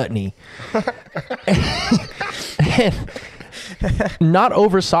cow chutney. And not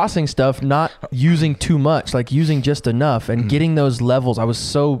over saucing stuff, not using too much, like using just enough and getting those levels. I was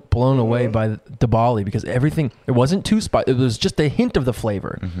so blown away by Dabali because everything, it wasn't too spicy. It was just a hint of the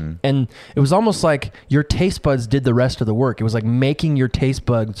flavor. And it was almost like your taste buds did the rest of the work. It was like making your taste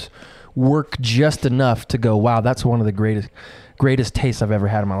buds work just enough to go, wow, that's one of the greatest tastes I've ever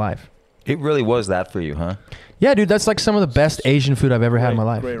had in my life. It really was that for you, huh? Yeah, dude, that's like some of the best Asian food I've ever had in my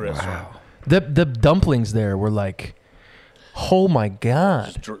life. Great restaurant. The dumplings there were like, oh my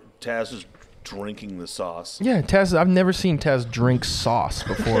God. Taz is drinking the sauce. Yeah, Taz, I've never seen Taz drink sauce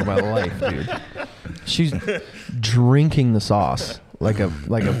before in my life, dude. She's drinking the sauce like a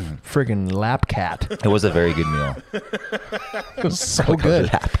friggin' lap cat. It was a very good meal. It was so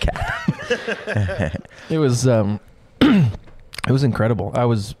good. Lap cat. It was it was incredible. I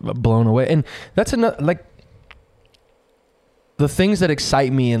was blown away. And that's another, like, the things that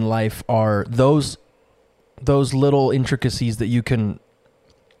excite me in life are those little intricacies that you can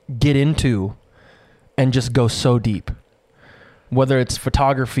get into and just go so deep. Whether it's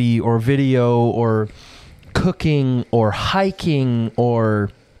photography or video or cooking or hiking or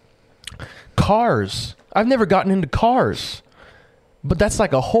cars. I've never gotten into cars, but that's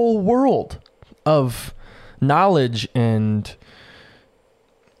like a whole world of knowledge and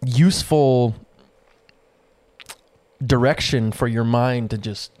useful direction for your mind to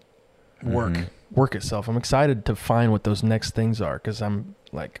just work itself. I'm excited to find what those next things are because I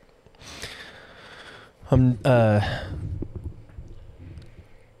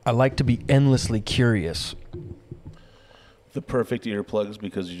like to be endlessly curious. The perfect earplugs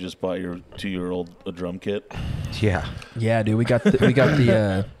because you just bought your 2-year-old a drum kit. Yeah. Yeah, dude, we got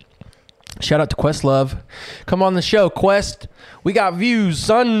the shout out to Questlove. Come on the show, Quest. We got views,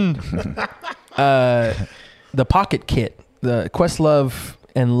 son. The Pocket Kit. The Questlove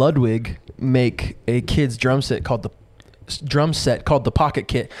and Ludwig make a kid's drum set called the Pocket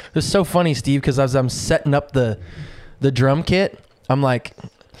Kit. It's so funny, Steve, because as I'm setting up the drum kit, I'm like,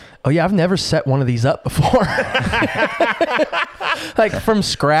 oh yeah, I've never set one of these up before. Like from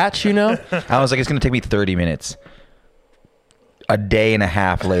scratch, you know? I was like, it's going to take me 30 minutes. A day and a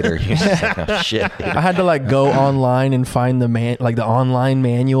half later, you're just like, oh, shit. Dude. I had to like go online and find the online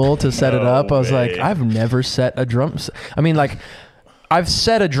manual to set it up. I was like, I've never set a drum. I mean, like, I've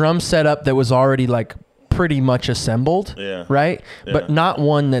set a drum set up that was already like pretty much assembled, right? Yeah. But not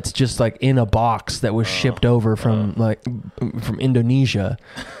one that's just like in a box that was shipped over from Indonesia,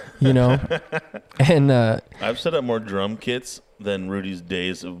 you know. And I've set up more drum kits than Rudy's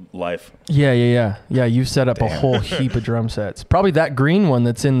days of life. Yeah. You've set up a whole heap of drum sets. Probably that green one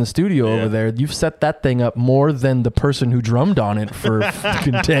that's in the studio over there. You've set that thing up more than the person who drummed on it for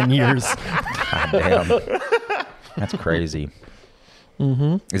fucking 10 years. God damn. That's crazy.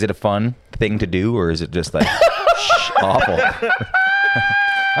 Is it a fun thing to do, or is it just like awful?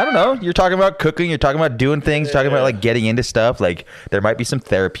 I don't know. You're talking about cooking. You're talking about doing things. You're talking about like getting into stuff. Like there might be some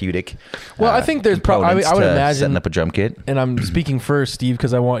therapeutic. Well, I think there's probably. I would imagine setting up a drum kit. And I'm speaking first, Steve,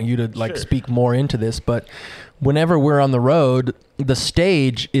 because I want you to speak more into this. But whenever we're on the road, the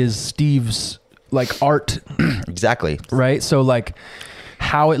stage is Steve's like art. Exactly. Right. So like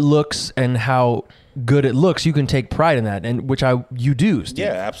how it looks and how good it looks, you can take pride in that, and which you do, Steve.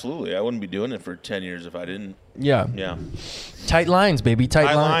 Yeah, absolutely. I wouldn't be doing it for 10 years if I didn't. Yeah. Yeah. Tight lines, baby.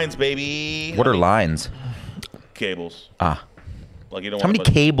 Tight lines, baby. What are lines? Cables. Like you don't. How many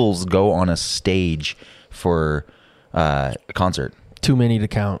cables go on a stage for a concert? Too many to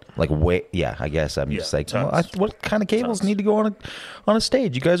count. Like I guess I'm just like, tons. what kind of cables need to go on a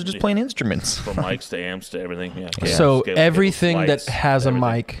stage? You guys are just playing instruments. From mics to amps to everything. Yeah. So Cables, everything lights, that has everything.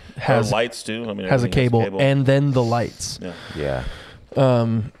 a mic has lights too. I mean, has a everything cable, and then the lights. yeah. Yeah.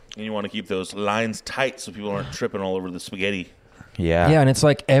 And you want to keep those lines tight so people aren't tripping all over the spaghetti. Yeah. Yeah, and it's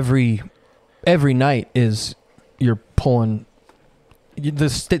like every every night is you're pulling. The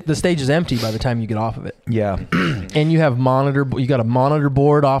stage is empty by the time you get off of it. Yeah. And you have you got a monitor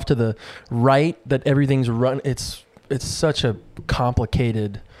board off to the right that everything's run. It's such a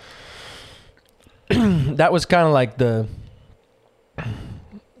complicated. That was kind of like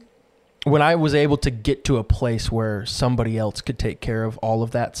when I was able to get to a place where somebody else could take care of all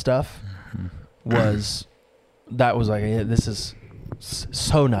of that stuff. That was like, yeah, this is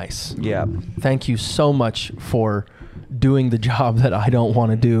so nice. Yeah. Thank you so much for doing the job that I don't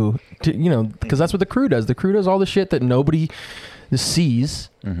want to do, because that's what the crew does. The crew does all the shit that nobody sees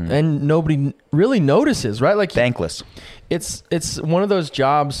and nobody really notices, right? Like Thankless. It's one of those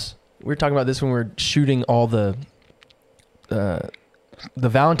jobs. We were talking about this when we were shooting all the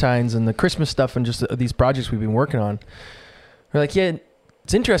Valentines and the Christmas stuff and just these projects we've been working on. We're like, yeah,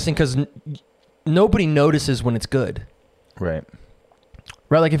 it's interesting because nobody notices when it's good. Right.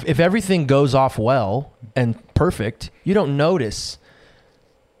 Right, like if everything goes off well and perfect, you don't notice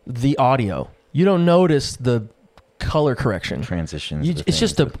the audio. You don't notice the color correction. Transitions. It's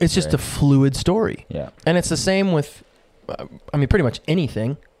just a fluid story. Yeah. And it's the same with, pretty much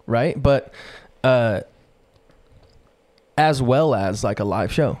anything, right? But as well as like a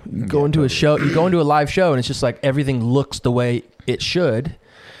live show. You go into a live show, and it's just like everything looks the way it should,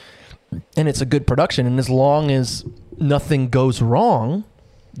 and it's a good production. And as long as nothing goes wrong,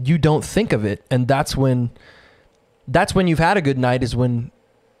 you don't think of it, and that's when you've had a good night, is when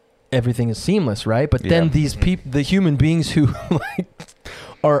everything is seamless, right? But then these people, the human beings who like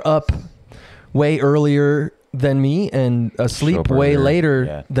are up way earlier than me and asleep way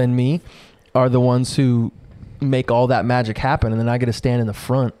later than me, are the ones who make all that magic happen, and then I get to stand in the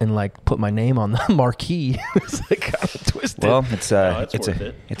front and like put my name on the marquee. It's like kind of twisted. Well, it's a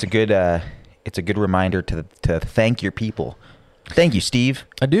good reminder to thank your people. Thank you, Steve.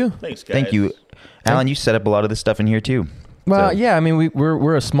 I do. Thanks, guys. Thank you, Alan. You set up a lot of this stuff in here too. Well, yeah. I mean,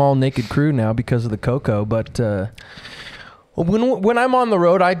 we're a small naked crew now because of the Coco. But when I'm on the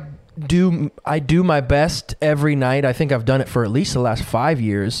road, I do my best every night. I think I've done it for at least the last 5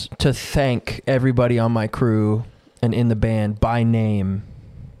 years to thank everybody on my crew and in the band by name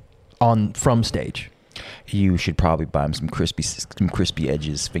from stage. You should probably buy him some crispy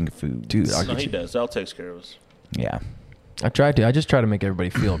edges, finger food. Dude, No, he does. I'll take care of us. Yeah. I try to. I just try to make everybody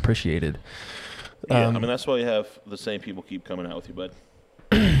feel appreciated. Yeah, that's why you have the same people keep coming out with you, bud.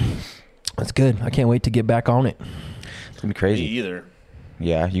 That's good. I can't wait to get back on it. It's gonna be crazy. Me either.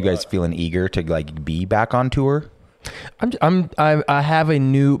 Yeah, you guys feeling eager to like be back on tour? I have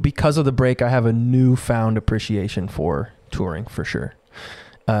because of the break, I have a newfound appreciation for touring for sure.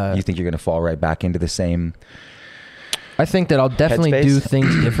 You think you're gonna fall right back into the same? I think that I'll definitely headspace? do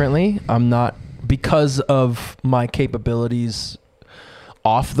things differently. I'm not, because of my capabilities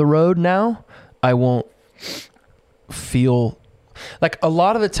off the road now, I won't feel like a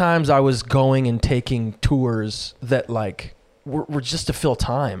lot of the times I was going and taking tours that like were just to fill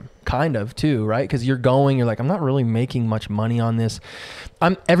time, kind of too, right? Because you're like, I'm not really making much money on this.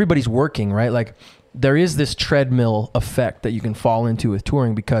 Everybody's working, right? Like there is this treadmill effect that you can fall into with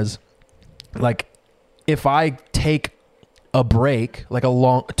touring, because like if I take a break, like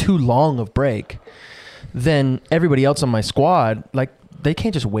too long of break, then everybody else on my squad, like they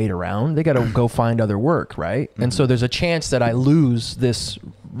can't just wait around. They got to go find other work, right? Mm-hmm. And so there's a chance that I lose this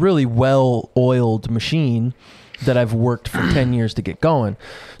really well-oiled machine that I've worked for 10 years to get going.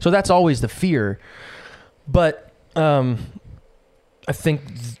 So that's always the fear. But I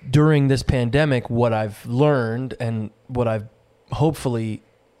think during this pandemic, what I've learned and what I've hopefully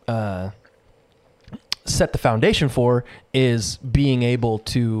set the foundation for is being able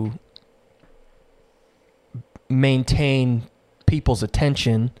to maintain people's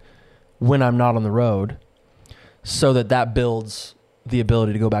attention when I'm not on the road, so that builds the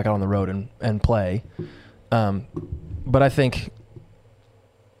ability to go back out on the road and play. But I think,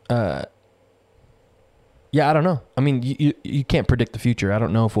 I don't know. I mean, you can't predict the future. I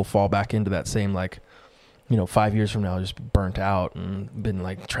don't know if we'll fall back into that same, 5 years from now, just burnt out and been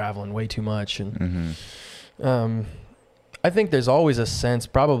like traveling way too much. And, I think there's always a sense,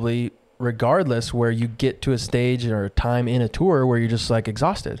 probably regardless, where you get to a stage or a time in a tour where you're just like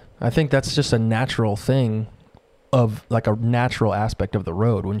exhausted. I think that's just a natural thing of like a natural aspect of the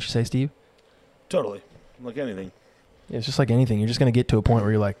road. Wouldn't you say, Steve? Totally. Like anything. Yeah, it's just like anything. You're just going to get to a point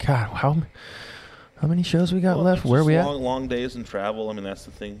where you're like, God, how many shows we got left? Where are we at? Long days and travel. I mean, that's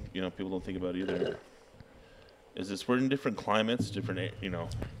the thing, people don't think about either. We're in different climates, different,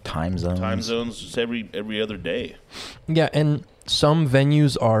 time zones just every other day. Yeah. And some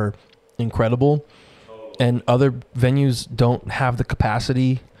venues are incredible and other venues don't have the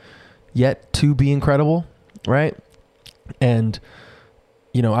capacity yet to be incredible, right? And,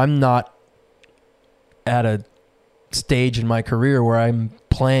 you know, I'm not at a stage in my career where I'm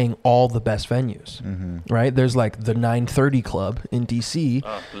playing all the best venues, right? There's like the 930 Club in DC,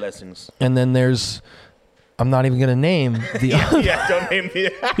 Blessings. and then there's, I'm not even going to name the Yeah, don't name me.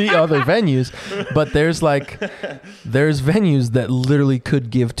 the other venues, but there's venues that literally could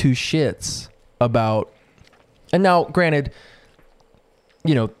give two shits about. And now, granted,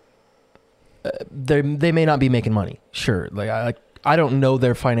 you know, they may not be making money. Sure, I don't know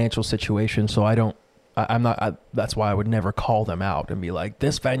their financial situation, so I'm not. That's why I would never call them out and be like,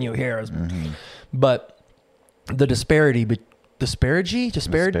 this venue here is. But the disparity. Disparity.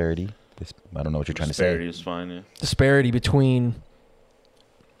 I don't know what you're trying to say. Disparity is fine. Yeah. Disparity between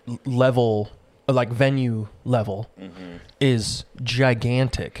level, like venue level, is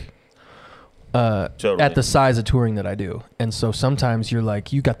gigantic. Totally. At the size of touring that I do. And so sometimes you're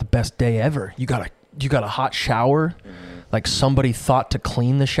like, you got the best day ever. You got a hot shower. Like somebody thought to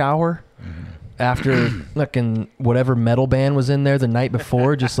clean the shower after fucking whatever metal band was in there the night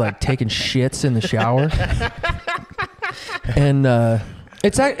before, just like taking shits in the shower. And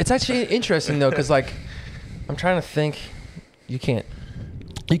it's actually interesting though, because like I'm trying to think, you can't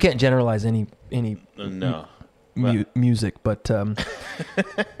generalize any No. music, but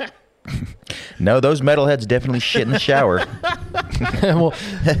No, those metalheads definitely shit in the shower. well,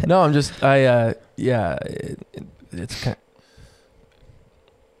 no, I'm just yeah, it's kind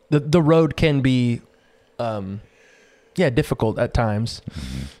the road can be difficult at times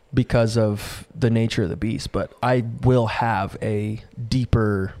because of the nature of the beast, but I will have a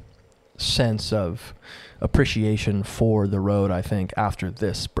deeper sense of appreciation for the road, I think, after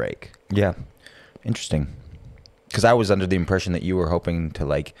this break. Yeah. Interesting. Because I was under the impression that you were hoping to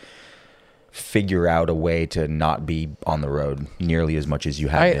like figure out a way to not be on the road nearly as much as you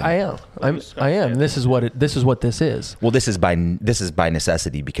have been. I am. This is what this is. Well, this is by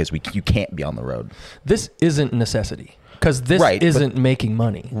necessity because you can't be on the road. This isn't necessity. Because this Right, isn't making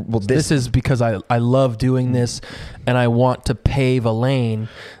money. Well, this is because I love doing this, and I want to pave a lane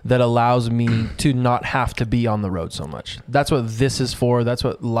that allows me to not have to be on the road so much. That's what this is for. That's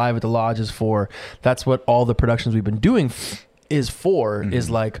what Live at the Lodge is for. That's what all the productions we've been doing is for, is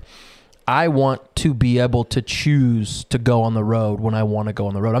like, I want to be able to choose to go on the road when I want to go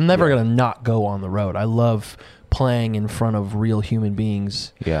on the road. I'm never going to not go on the road. I love playing in front of real human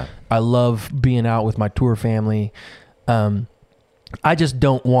beings. Yeah. I love being out with my tour family. I just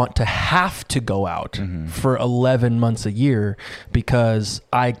don't want to have to go out for 11 months a year because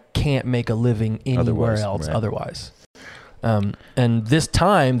I can't make a living anywhere else otherwise. And this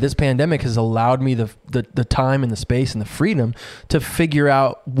pandemic has allowed me the time and the space and the freedom to figure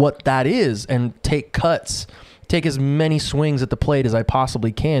out what that is and take as many swings at the plate as I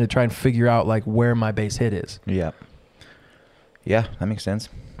possibly can to try and figure out like where my base hit is. Yeah. Yeah, that makes sense.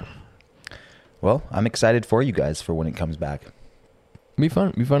 Well, I'm excited for you guys for when it comes back. Be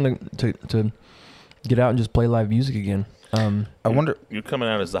fun to get out and just play live music again. I wonder. You're coming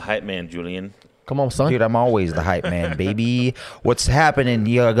out as the hype man, Julian. Come on, son. Dude, I'm always the hype man, baby. What's happening?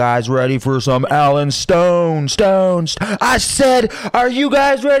 You guys ready for some Alan Stone? Stones. I said, are you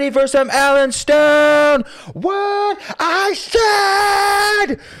guys ready for some Alan Stone? What I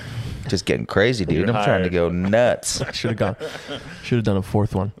said. Just getting crazy, dude. You're I'm trying to hired. go nuts. Should have done a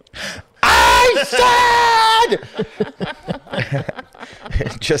fourth one. I said.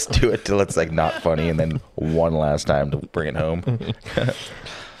 Just do it till it's like not funny, and then one last time to bring it home.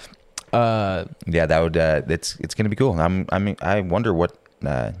 Yeah, that would. It's gonna be cool. I wonder what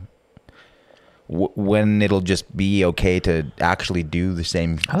when it'll just be okay to actually do the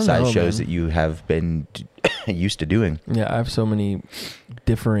same size shows that you have been used to doing. Yeah, I have so many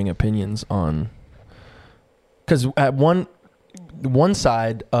differing opinions on, because at one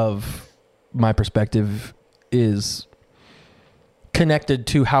side of my perspective is connected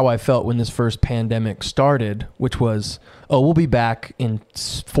to how I felt when this first pandemic started, which was, we'll be back in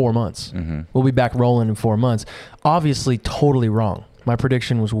 4 months. We'll be back rolling in 4 months. Obviously, totally wrong. My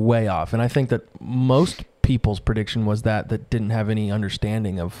prediction was way off. And I think that most people's prediction was that didn't have any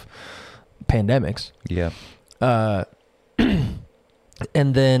understanding of pandemics. Yeah. And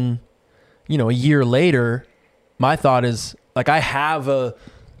then, a year later, my thought is, like, I have a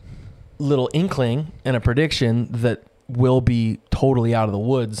little inkling and a prediction that will be totally out of the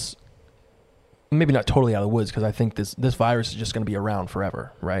woods. Maybe not totally out of the woods, because I think this virus is just going to be around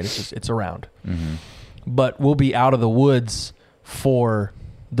forever, right? It's around. But we'll be out of the woods for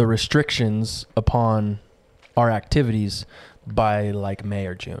the restrictions upon our activities by like May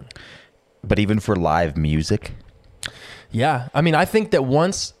or June. But even for live music, Yeah. I mean, I think that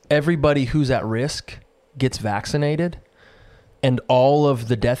once everybody who's at risk gets vaccinated and all of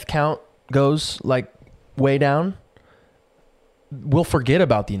the death count goes like way down, we'll forget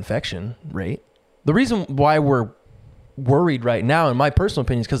about the infection rate. The reason why we're worried right now, in my personal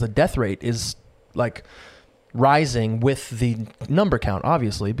opinion, is because the death rate is like rising with the number count,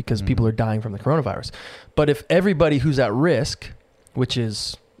 obviously, because people are dying from the coronavirus. But if everybody who's at risk, which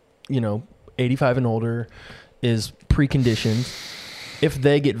is, 85 and older, is preconditioned, if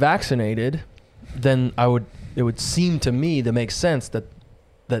they get vaccinated, then it would seem to me to make sense that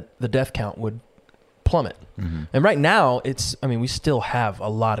the death count would plummet. And right now we still have a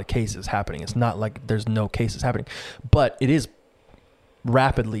lot of cases happening. It's not like there's no cases happening, but it is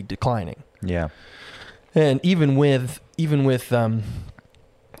rapidly declining. Yeah. And even with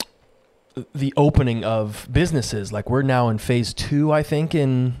the opening of businesses, like we're now in phase 2, I think,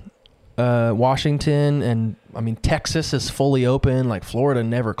 in Washington, and I mean Texas is fully open. Like Florida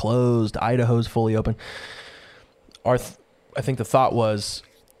never closed. Idaho's fully open. I think the thought was,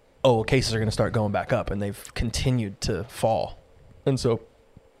 cases are going to start going back up, and they've continued to fall. And so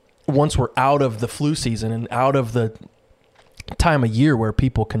once we're out of the flu season and out of the time of year where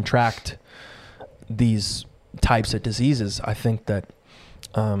people contract these types of diseases, I think that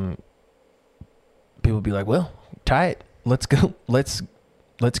people will be like, well, try it. Let's go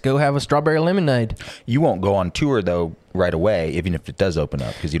have a strawberry lemonade. You won't go on tour though right away, even if it does open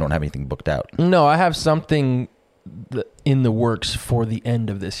up, because you don't have anything booked out. No, I have something in the works for the end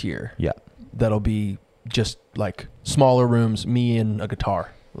of this year. Yeah. That'll be just like smaller rooms, me and a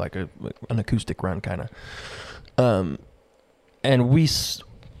guitar, like an acoustic run kind of. And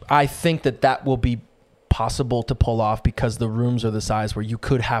I think that will be possible to pull off because the rooms are the size where you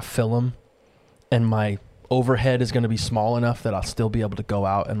could have film, and my overhead is going to be small enough that I'll still be able to go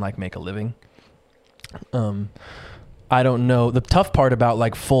out and like make a living. I don't know. The tough part about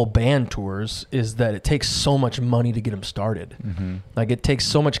like full band tours is that it takes so much money to get them started. Like it takes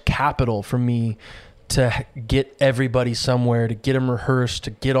so much capital for me to get everybody somewhere, to get them rehearsed,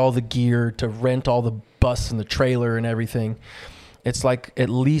 to get all the gear, to rent all the bus and the trailer and everything. It's like at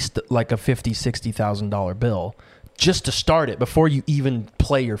least like a $50,000-$60,000 bill just to start it before you even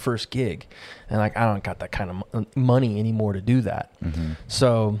play your first gig. And like, I don't got that kind of money anymore to do that.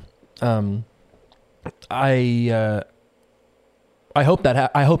 So, I hope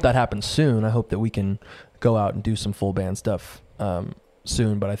that happens soon. I hope that we can go out and do some full band stuff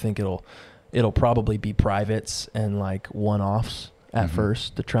soon. But I think it'll probably be privates and like one-offs at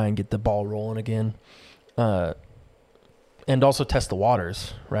first to try and get the ball rolling again, and also test the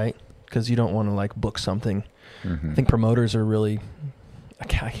waters, right? Because you don't want to like book something. I think promoters are really. I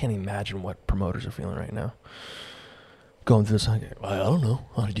can't imagine what promoters are feeling right now. Going through this, I don't know.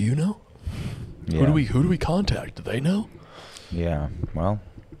 Do you know? Yeah. Who do we contact? Do they know? Yeah. Well,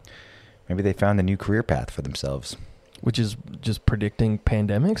 maybe they found a new career path for themselves. Which is just predicting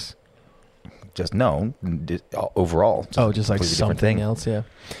pandemics? Just overall. Just like something else, yeah.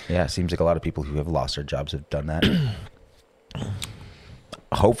 Yeah, it seems like a lot of people who have lost their jobs have done that.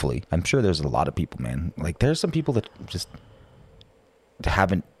 Hopefully. I'm sure there's a lot of people, man. Like there's some people that just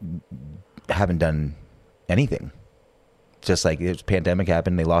haven't done anything. Just like this pandemic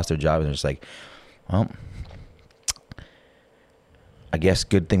happened, they lost their job, and they're just like, well, I guess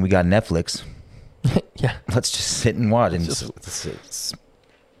good thing we got Netflix. Yeah. Let's just sit and watch. And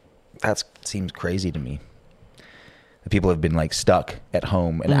that seems crazy to me. The people have been like stuck at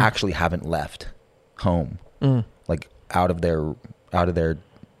home and actually haven't left home, like out of their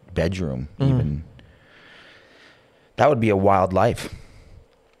bedroom even. That would be a wild life.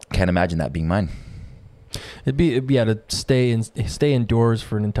 Can't imagine that being mine. It'd be to stay indoors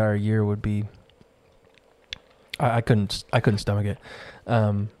for an entire year would be. I couldn't stomach it.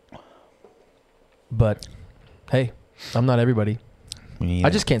 But hey, I'm not everybody. I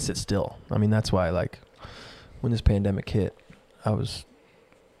just can't sit still. I mean, that's why like when this pandemic hit, I was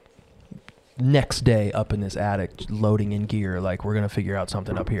next day up in this attic loading in gear. Like we're gonna figure out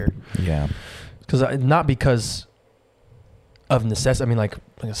something up here. Yeah. Not because of necessity. I mean, like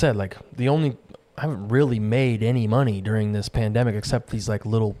I said, like I haven't really made any money during this pandemic except these like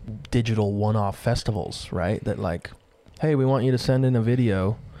little digital one-off festivals, right? That like, hey, we want you to send in a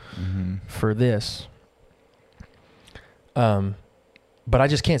video for this. But I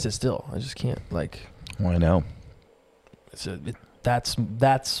just can't sit still. I just can't like. Well, I know. That's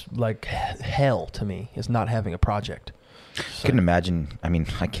like hell to me, is not having a project. So. Couldn't imagine. I mean,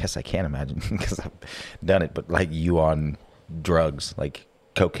 I guess I can't imagine because I've done it. But like you on drugs, like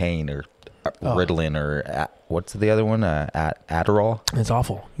cocaine or Ritalin or what's the other one? Adderall. It's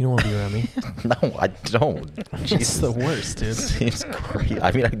awful. You don't want to be around me. No, I don't. It's the worst, dude. Seems great.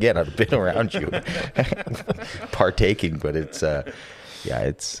 I mean, again, I've been around you, partaking, but it's no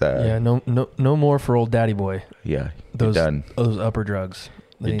more for old daddy boy. yeah. Those You're done. those upper drugs.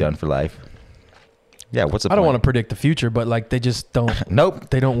 You're done for life. Yeah. What's the I don't want to point? predict the future, but like they just don't. Nope.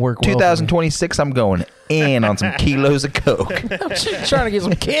 They don't work. Well 2026. I'm going in on some kilos of coke. I'm just trying to get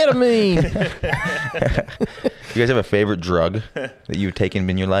some ketamine. You guys have a favorite drug that you've taken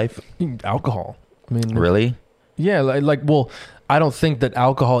in your life? Alcohol. I mean, Really? Yeah, well, I don't think that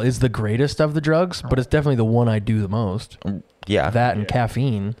alcohol is the greatest of the drugs, but it's definitely the one I do the most. Yeah. That and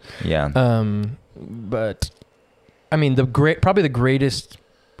caffeine. Yeah. But I mean, probably the greatest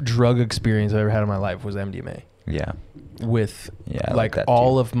drug experience I ever had in my life was MDMA Yeah. with Yeah, I like that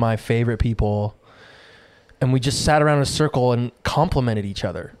all too. of my favorite people. And we just sat around in a circle and complimented each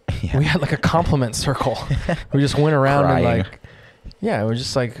other. Yeah. We had like a compliment circle. We just went around Crying. and like, yeah, it was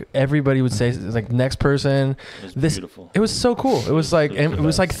just like everybody would say like next person. It was beautiful. It was so cool. It was like It was the it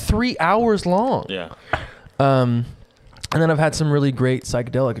was like best. 3 hours long. Yeah. And then I've had some really great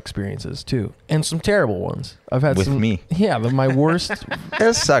psychedelic experiences too, and some terrible ones. I've had With some, me. Yeah, but my worst.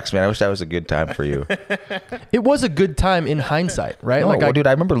 That sucks, man. I wish that was a good time for you. It was a good time in hindsight, right? No, dude,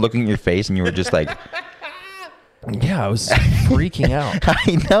 I remember looking at your face and you were just like, yeah, I was freaking out.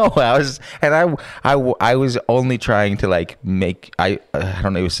 I know. I was only trying to like I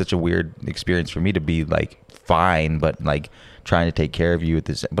don't know. It was such a weird experience for me to be like fine, but like trying to take care of you at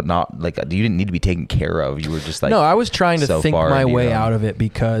this, but not like you didn't need to be taken care of. You were just like, No, I was trying to so think far my into your way own. out of it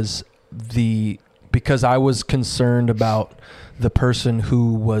because I was concerned about the person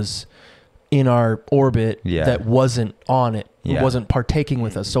who was in our orbit Yeah. that wasn't on it, who Yeah. wasn't partaking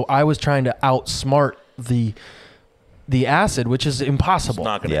with us. So I was trying to outsmart the acid, which is impossible. It's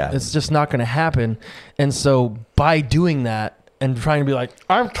not gonna Yeah. happen. It's just not going to happen. And so by doing that and trying to be like,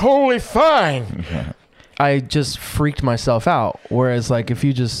 I'm totally fine, I just freaked myself out. Whereas like if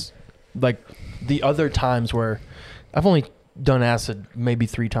you just like the other times where I've only done acid maybe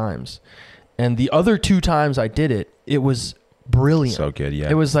 3 times, and the other 2 times I did it, it was brilliant. So good, yeah.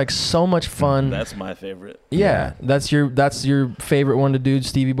 It was like so much fun. That's my favorite. yeah, that's your favorite one to do,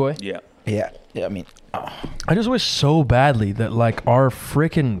 Stevie boy. Yeah. Yeah. I mean, I just wish so badly that like our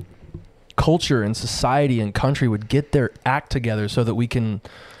freaking culture and society and country would get their act together so that we can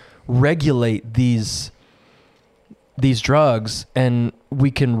regulate these drugs and we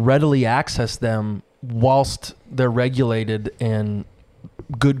can readily access them whilst they're regulated and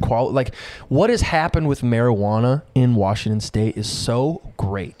good quality. Like what has happened with marijuana in Washington State is so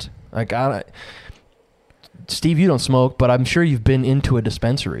great. Like Steve, you don't smoke, but I'm sure you've been into a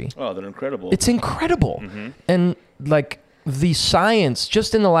dispensary. Oh, they're incredible. It's incredible. Mm-hmm. And like the science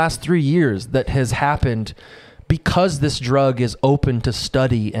just in the last 3 years that has happened because this drug is open to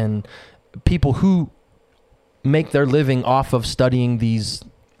study, and people who make their living off of studying these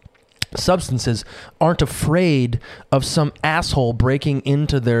substances aren't afraid of some asshole breaking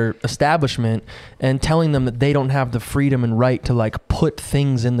into their establishment and telling them that they don't have the freedom and right to like put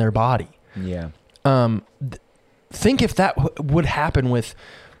things in their body. yeah. Think if that would happen with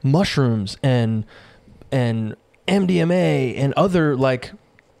mushrooms and MDMA and other like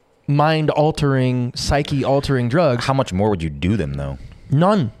mind altering, psyche altering drugs. How much more would you do them though?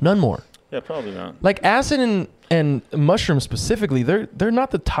 None more. Yeah, probably not. Like acid and mushrooms specifically, they're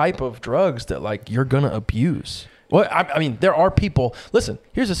not the type of drugs that like you're gonna abuse. Well, I mean, there are people. Listen,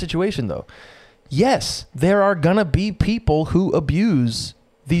 here's the situation though. Yes, there are gonna be people who abuse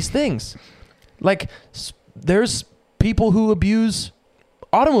these things. Like there's people who abuse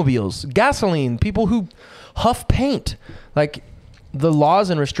automobiles, gasoline, people who huff paint. Like the laws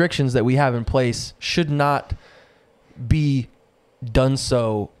and restrictions that we have in place should not be done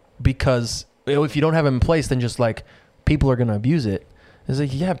so because if you don't have them in place, then just like people are going to abuse it. It's like,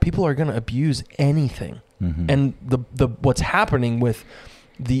 yeah, people are going to abuse anything. Mm-hmm. And the what's happening with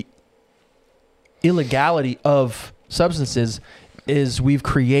the illegality of substances is we've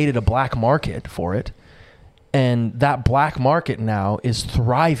created a black market for it. And that black market now is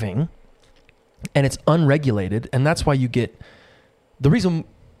thriving and it's unregulated. And that's why you get the reason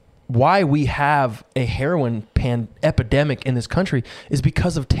why we have a heroin epidemic in this country is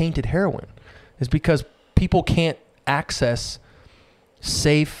because of tainted heroin. Is because people can't access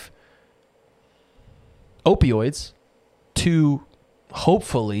safe opioids to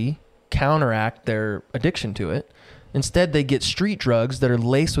hopefully counteract their addiction to it. Instead, they get street drugs that are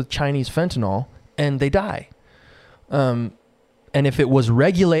laced with Chinese fentanyl and they die. And if it was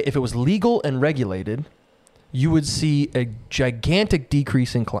legal and regulated, you would see a gigantic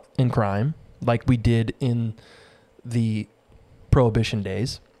decrease in crime, like we did in the Prohibition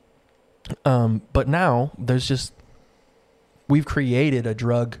days. But now we've created a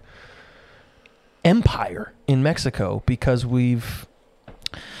drug empire in Mexico because we've.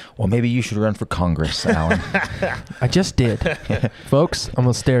 Well, maybe you should run for Congress, Alan. I just did, folks. I'm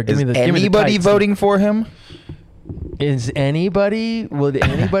gonna stare. Is anybody voting for him? Is anybody? Would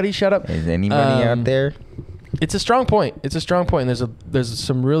anybody shut up? Is anybody out there? It's a strong point. And there's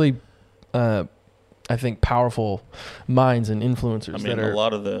some really, I think, powerful minds and influencers. I mean, that are a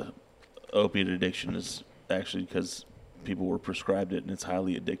lot of the opiate addiction is actually because people were prescribed it and it's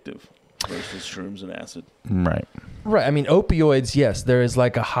highly addictive versus shrooms and acid. Right. Right. I mean, opioids, yes, there is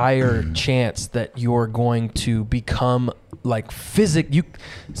like a higher chance that you're going to become like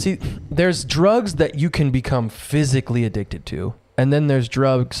there's drugs that you can become physically addicted to. And then there's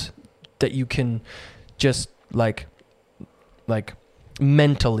drugs that you can just like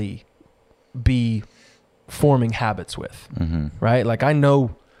mentally be forming habits with. Mm-hmm. Right. Like I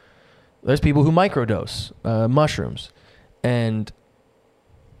know there's people who microdose mushrooms, and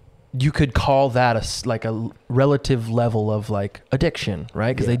you could call that a relative level of like addiction,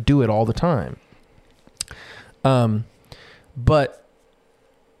 right? Because they do it all the time. But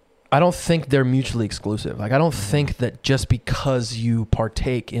I don't think they're mutually exclusive. Like I don't think that just because you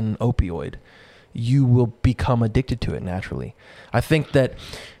partake in opioid, you will become addicted to it naturally. I think that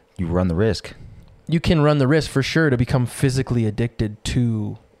you run the risk. You can run the risk for sure to become physically addicted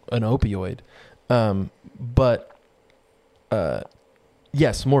to an opioid.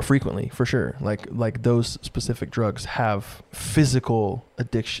 Yes, more frequently, for sure. Like those specific drugs have physical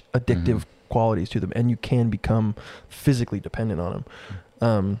addictive qualities to them, and you can become physically dependent on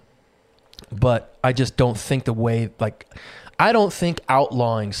them. But I just don't think I don't think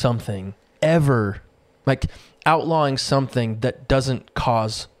outlawing something that doesn't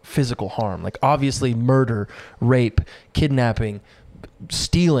cause physical harm. Like obviously murder, rape, kidnapping,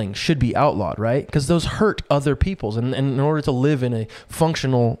 stealing should be outlawed, right? Because those hurt other people's, and in order to live in a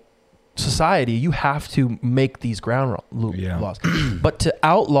functional society, you have to make these ground laws. But to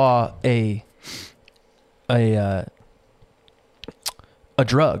outlaw a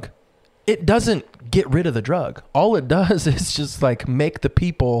drug, it doesn't get rid of the drug. All it does is just like make the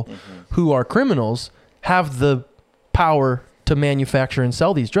people who are criminals have the power to manufacture and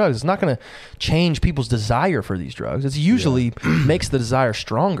sell these drugs. It's not going to change people's desire for these drugs. It's usually makes the desire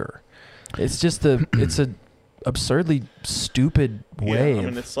stronger. It's just it's a absurdly stupid way. I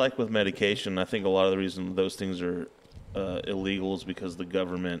mean, it's like with medication. I think a lot of the reason those things are illegal is because the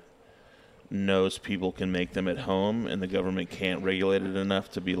government knows people can make them at home, and the government can't regulate it enough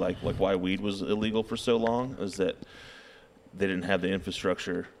to be like why weed was illegal for so long is that they didn't have the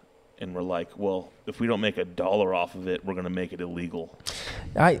infrastructure. And we're like, well, if we don't make $1 off of it, we're going to make it illegal.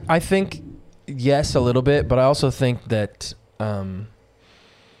 I think, yes, a little bit, but I also think that... no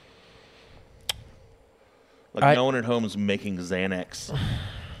one at home is making Xanax.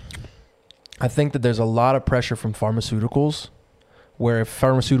 I think that there's a lot of pressure from pharmaceuticals, where if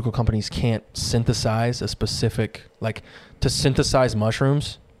pharmaceutical companies can't synthesize a specific... Like, to synthesize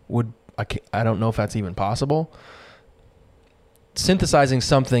mushrooms, I don't know if that's even possible. Synthesizing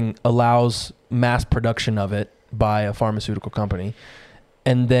something allows mass production of it by a pharmaceutical company.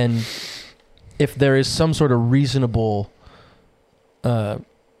 And then if there is some sort of reasonable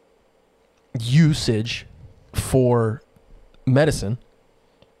usage for medicine,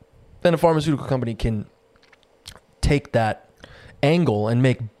 then a pharmaceutical company can take that angle and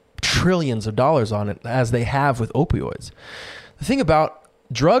make trillions of dollars on it, as they have with opioids. The thing about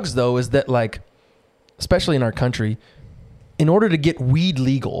drugs, though, is that, like, especially in our country, in order to get weed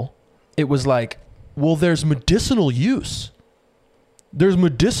legal, it was like, well, there's medicinal use. There's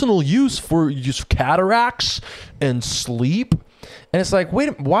medicinal use for just cataracts and sleep. And it's like,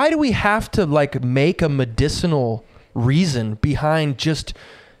 wait, why do we have to like make a medicinal reason behind just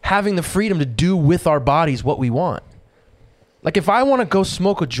having the freedom to do with our bodies what we want? Like if I want to go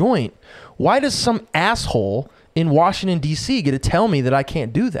smoke a joint, why does some asshole in Washington, D.C. get to tell me that I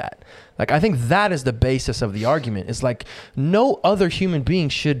can't do that? Like, I think that is the basis of the argument. It's like no other human being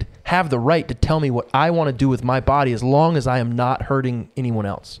should have the right to tell me what I want to do with my body as long as I am not hurting anyone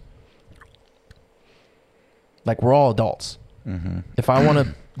else. Like, we're all adults. Mm-hmm. If I want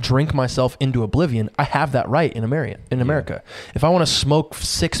to drink myself into oblivion, I have that right in America. If I want to smoke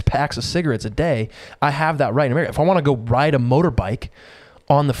 6 packs of cigarettes a day, I have that right in America. If I want to go ride a motorbike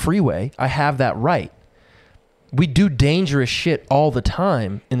on the freeway, I have that right. We do dangerous shit all the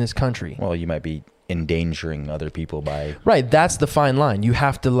time in this country. Well, you might be endangering other people by... Right, that's the fine line. You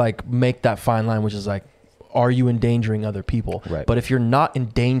have to like make that fine line, which is like, are you endangering other people? Right. But if you're not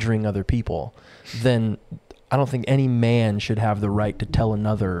endangering other people, then I don't think any man should have the right to tell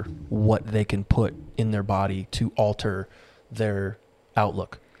another what they can put in their body to alter their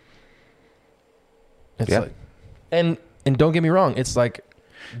outlook. It's Yeah. like, and don't get me wrong, it's like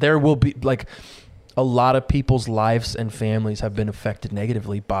there will be like a lot of people's lives and families have been affected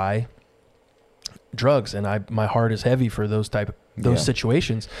negatively by drugs, and my heart is heavy for those Yeah.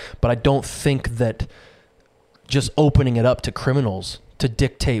 situations. But I don't think that just opening it up to criminals to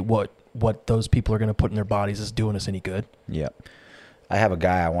dictate what those people are going to put in their bodies is doing us any good. Yeah. I have a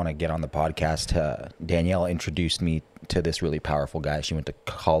guy I want to get on the podcast. Danielle introduced me to this really powerful guy she went to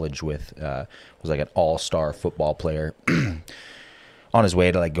college with. Was like an all-star football player on his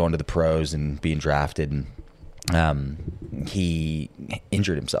way to like going to the pros and being drafted. And he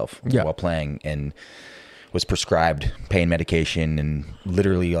injured himself while playing and was prescribed pain medication, and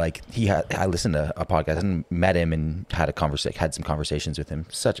literally like I listened to a podcast and met him and had some conversations with him.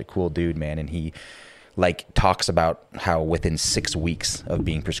 Such a cool dude, man. And he like talks about how within 6 weeks of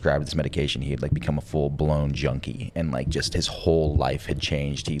being prescribed this medication, he had like become a full blown junkie, and like just his whole life had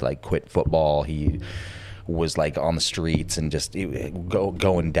changed. He like quit football. He was like on the streets and just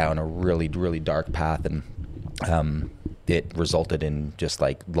going down a really, really dark path. And it resulted in just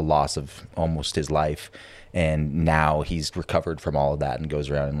like the loss of almost his life. And now he's recovered from all of that and goes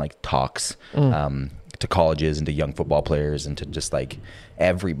around and like talks to colleges and to young football players and to just like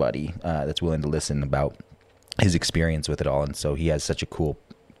everybody that's willing to listen about his experience with it all. And so he has such a cool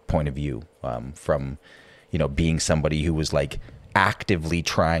point of view from, you know, being somebody who was like actively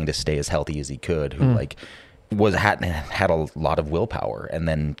trying to stay as healthy as he could, who like had a lot of willpower, and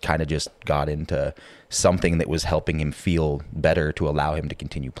then kind of just got into something that was helping him feel better to allow him to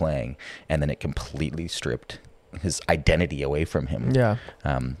continue playing, and then it completely stripped his identity away from him. Yeah.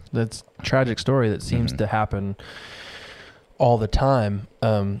 That's a tragic story that seems to happen all the time.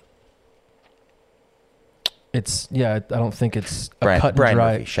 I don't think it's a cut and Brian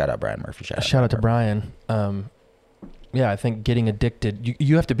dry. Murphy. Shout out Brian Murphy. Shout out to Brian. I think getting addicted,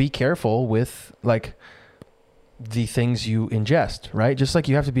 you have to be careful with like the things you ingest, right? Just like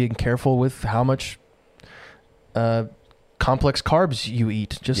you have to be careful with how much complex carbs you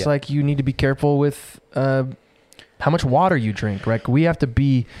eat. Just like you need to be careful with how much water you drink, right? We have to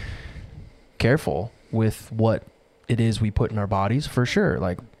be careful with what it is we put in our bodies, for sure.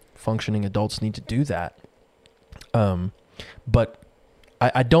 Like functioning adults need to do that. But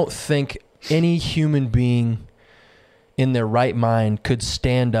I don't think any human being in their right mind could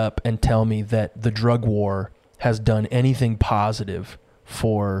stand up and tell me that the drug war has done anything positive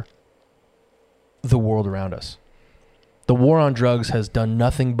for the world around us. The war on drugs has done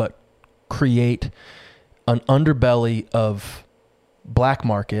nothing but create an underbelly of black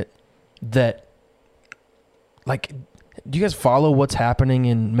market that, like, do you guys follow what's happening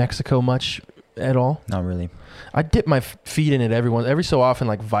in Mexico much at all? Not really. I dip my feet in it every so often.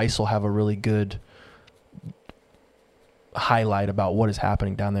 Like Vice will have a really good highlight about what is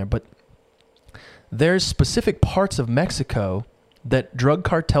happening down there. But there's specific parts of Mexico that drug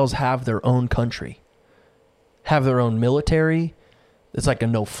cartels have their own country, have their own military. It's like a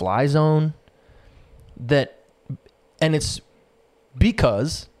no-fly zone. And it's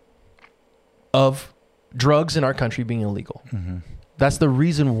because of drugs in our country being illegal. Mm-hmm. That's the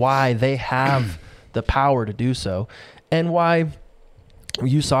reason why they have the power to do so, and why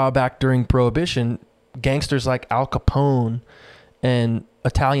you saw back during Prohibition, gangsters like Al Capone and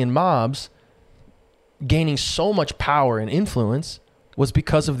Italian mobs gaining so much power and influence was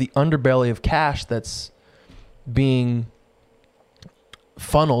because of the underbelly of cash that's being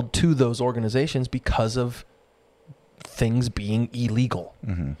funneled to those organizations because of things being illegal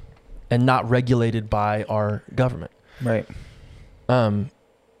and not regulated by our government. Right.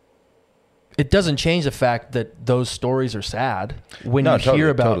 It doesn't change the fact that those stories are sad when you hear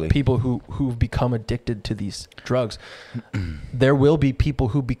about people who've become addicted to these drugs. There will be people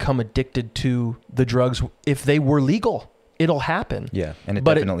who become addicted to the drugs if they were legal. It'll happen. Yeah, and it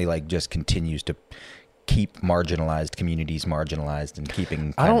definitely like just continues to keep marginalized communities marginalized and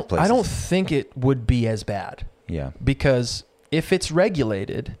keeping. I don't think it would be as bad. Yeah, because if it's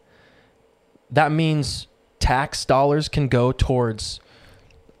regulated, that means tax dollars can go towards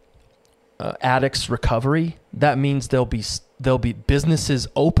addicts' recovery. That means there'll be businesses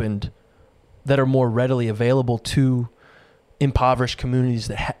opened that are more readily available to impoverished communities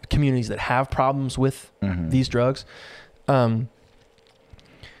that have problems with these drugs, and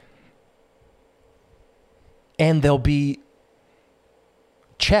they'll be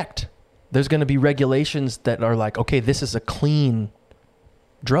checked. There's going to be regulations that are like, okay, this is a clean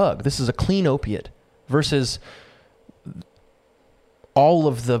drug. This is a clean opiate versus all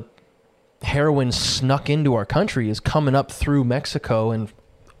of the heroin snuck into our country is coming up through Mexico and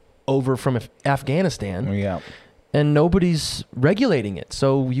over from Afghanistan, and nobody's regulating it.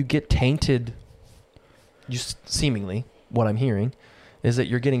 So you get tainted. Seemingly, what I'm hearing is that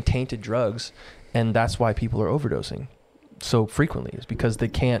you're getting tainted drugs, and that's why people are overdosing so frequently, is because they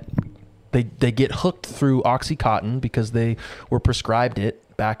get hooked through OxyContin because they were prescribed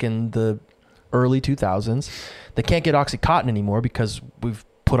it back in the early 2000s. They can't get OxyContin anymore because we've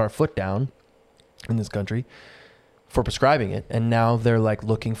put our foot down in this country for prescribing it, and now they're like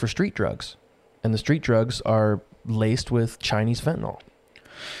looking for street drugs, and the street drugs are laced with Chinese fentanyl.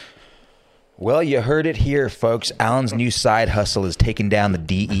 Well, you heard it here, folks. Alan's new side hustle is taking down the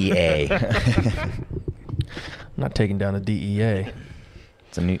DEA. I'm not taking down the DEA.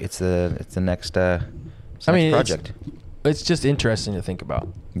 It's the next project. It's just interesting to think about.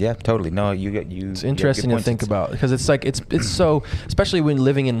 Yeah, totally. No, you. It's interesting to think about because it's like it's so, especially when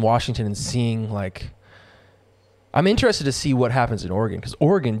living in Washington and seeing like. I'm interested to see what happens in Oregon because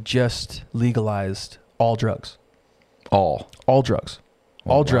Oregon just legalized all drugs. All drugs.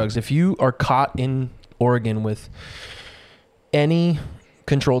 All drugs. If you are caught in Oregon with any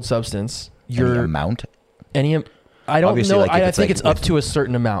controlled substance, any amount. I don't Obviously, know. like, I think it's up to a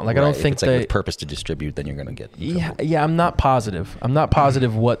certain amount. Like, right. I don't think if it's with purpose to distribute, then you're gonna get. Yeah. I'm not positive.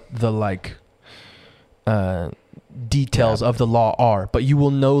 What the details of the law are, but you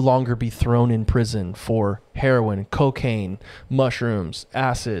will no longer be thrown in prison for heroin, cocaine, mushrooms,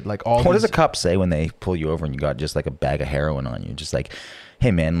 acid, like all. What does a cop say when they pull you over and you got just like a bag of heroin on you? Just like,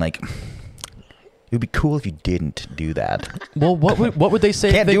 hey man, like. It would be cool if you didn't do that. Well, what would they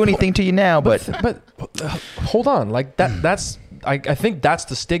say? Can't do anything to you now, but hold on, like that's I think that's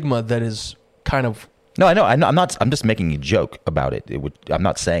the stigma that is kind of. No, I know. I'm just making a joke about it. I'm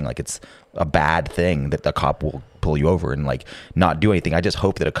not saying like it's a bad thing that the cop will pull you over and like not do anything. I just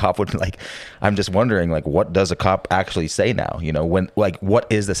hope that a cop would like. I'm just wondering like what does a cop actually say now? You know, when like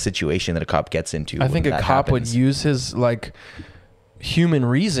what is the situation that a cop gets into? I think a cop would use his like. Human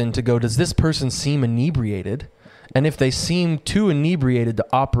reason to go, does this person seem inebriated? And if they seem too inebriated to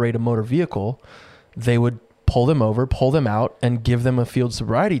operate a motor vehicle, they would pull them over, pull them out, and give them a field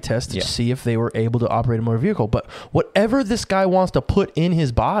sobriety test to see if they were able to operate a motor vehicle. But whatever this guy wants to put in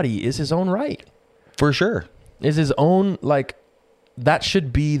his body is his own right. For sure. Is his own, like, that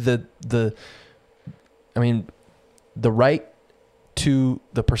should be the right to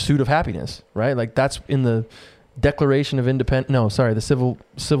the pursuit of happiness, right? Like, that's in the Declaration of Independence. No, sorry, the Civil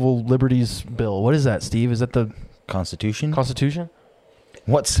Liberties Bill. What is that, Steve? Is that the Constitution? What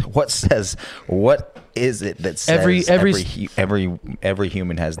is it that says every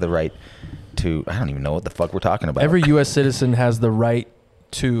human has the right to? I don't even know what the fuck we're talking about. Every U.S. citizen has the right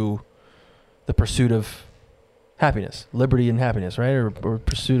to the pursuit of happiness, liberty, and happiness, right? Or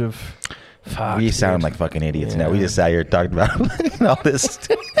pursuit of. Fuck, we sound like fucking idiots now. We just sat here talking about all this.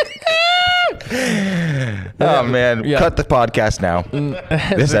 Oh man, cut the podcast now.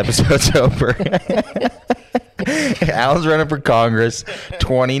 This episode's over. Alan's running for Congress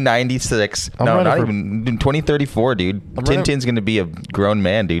 2096. No, not even 2034, dude. Tintin's going to be a grown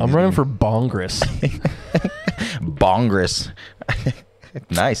man, dude. I'm running for Bongress. Bongress.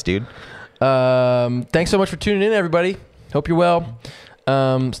 Nice, dude. Thanks so much for tuning in, everybody. Hope you're well.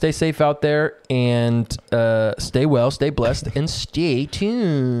 Stay safe out there and stay well, stay blessed, and stay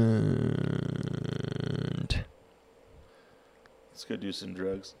tuned. Let's go do some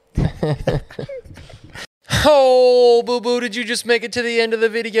drugs. Oh, boo-boo, did you just make it to the end of the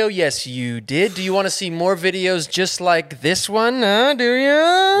video? Yes, you did. Do you want to see more videos just like this one? Do you?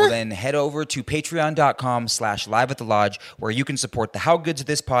 Well, then head over to patreon.com/Live at the Lodge, where you can support the How Good's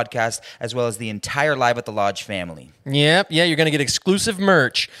This podcast, as well as the entire Live at the Lodge family. Yep, you're going to get exclusive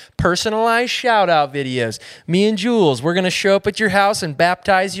merch, personalized shout-out videos. Me and Jules, we're going to show up at your house and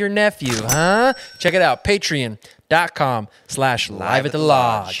baptize your nephew, huh? Check it out, patreon.com/Live at the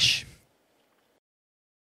Lodge.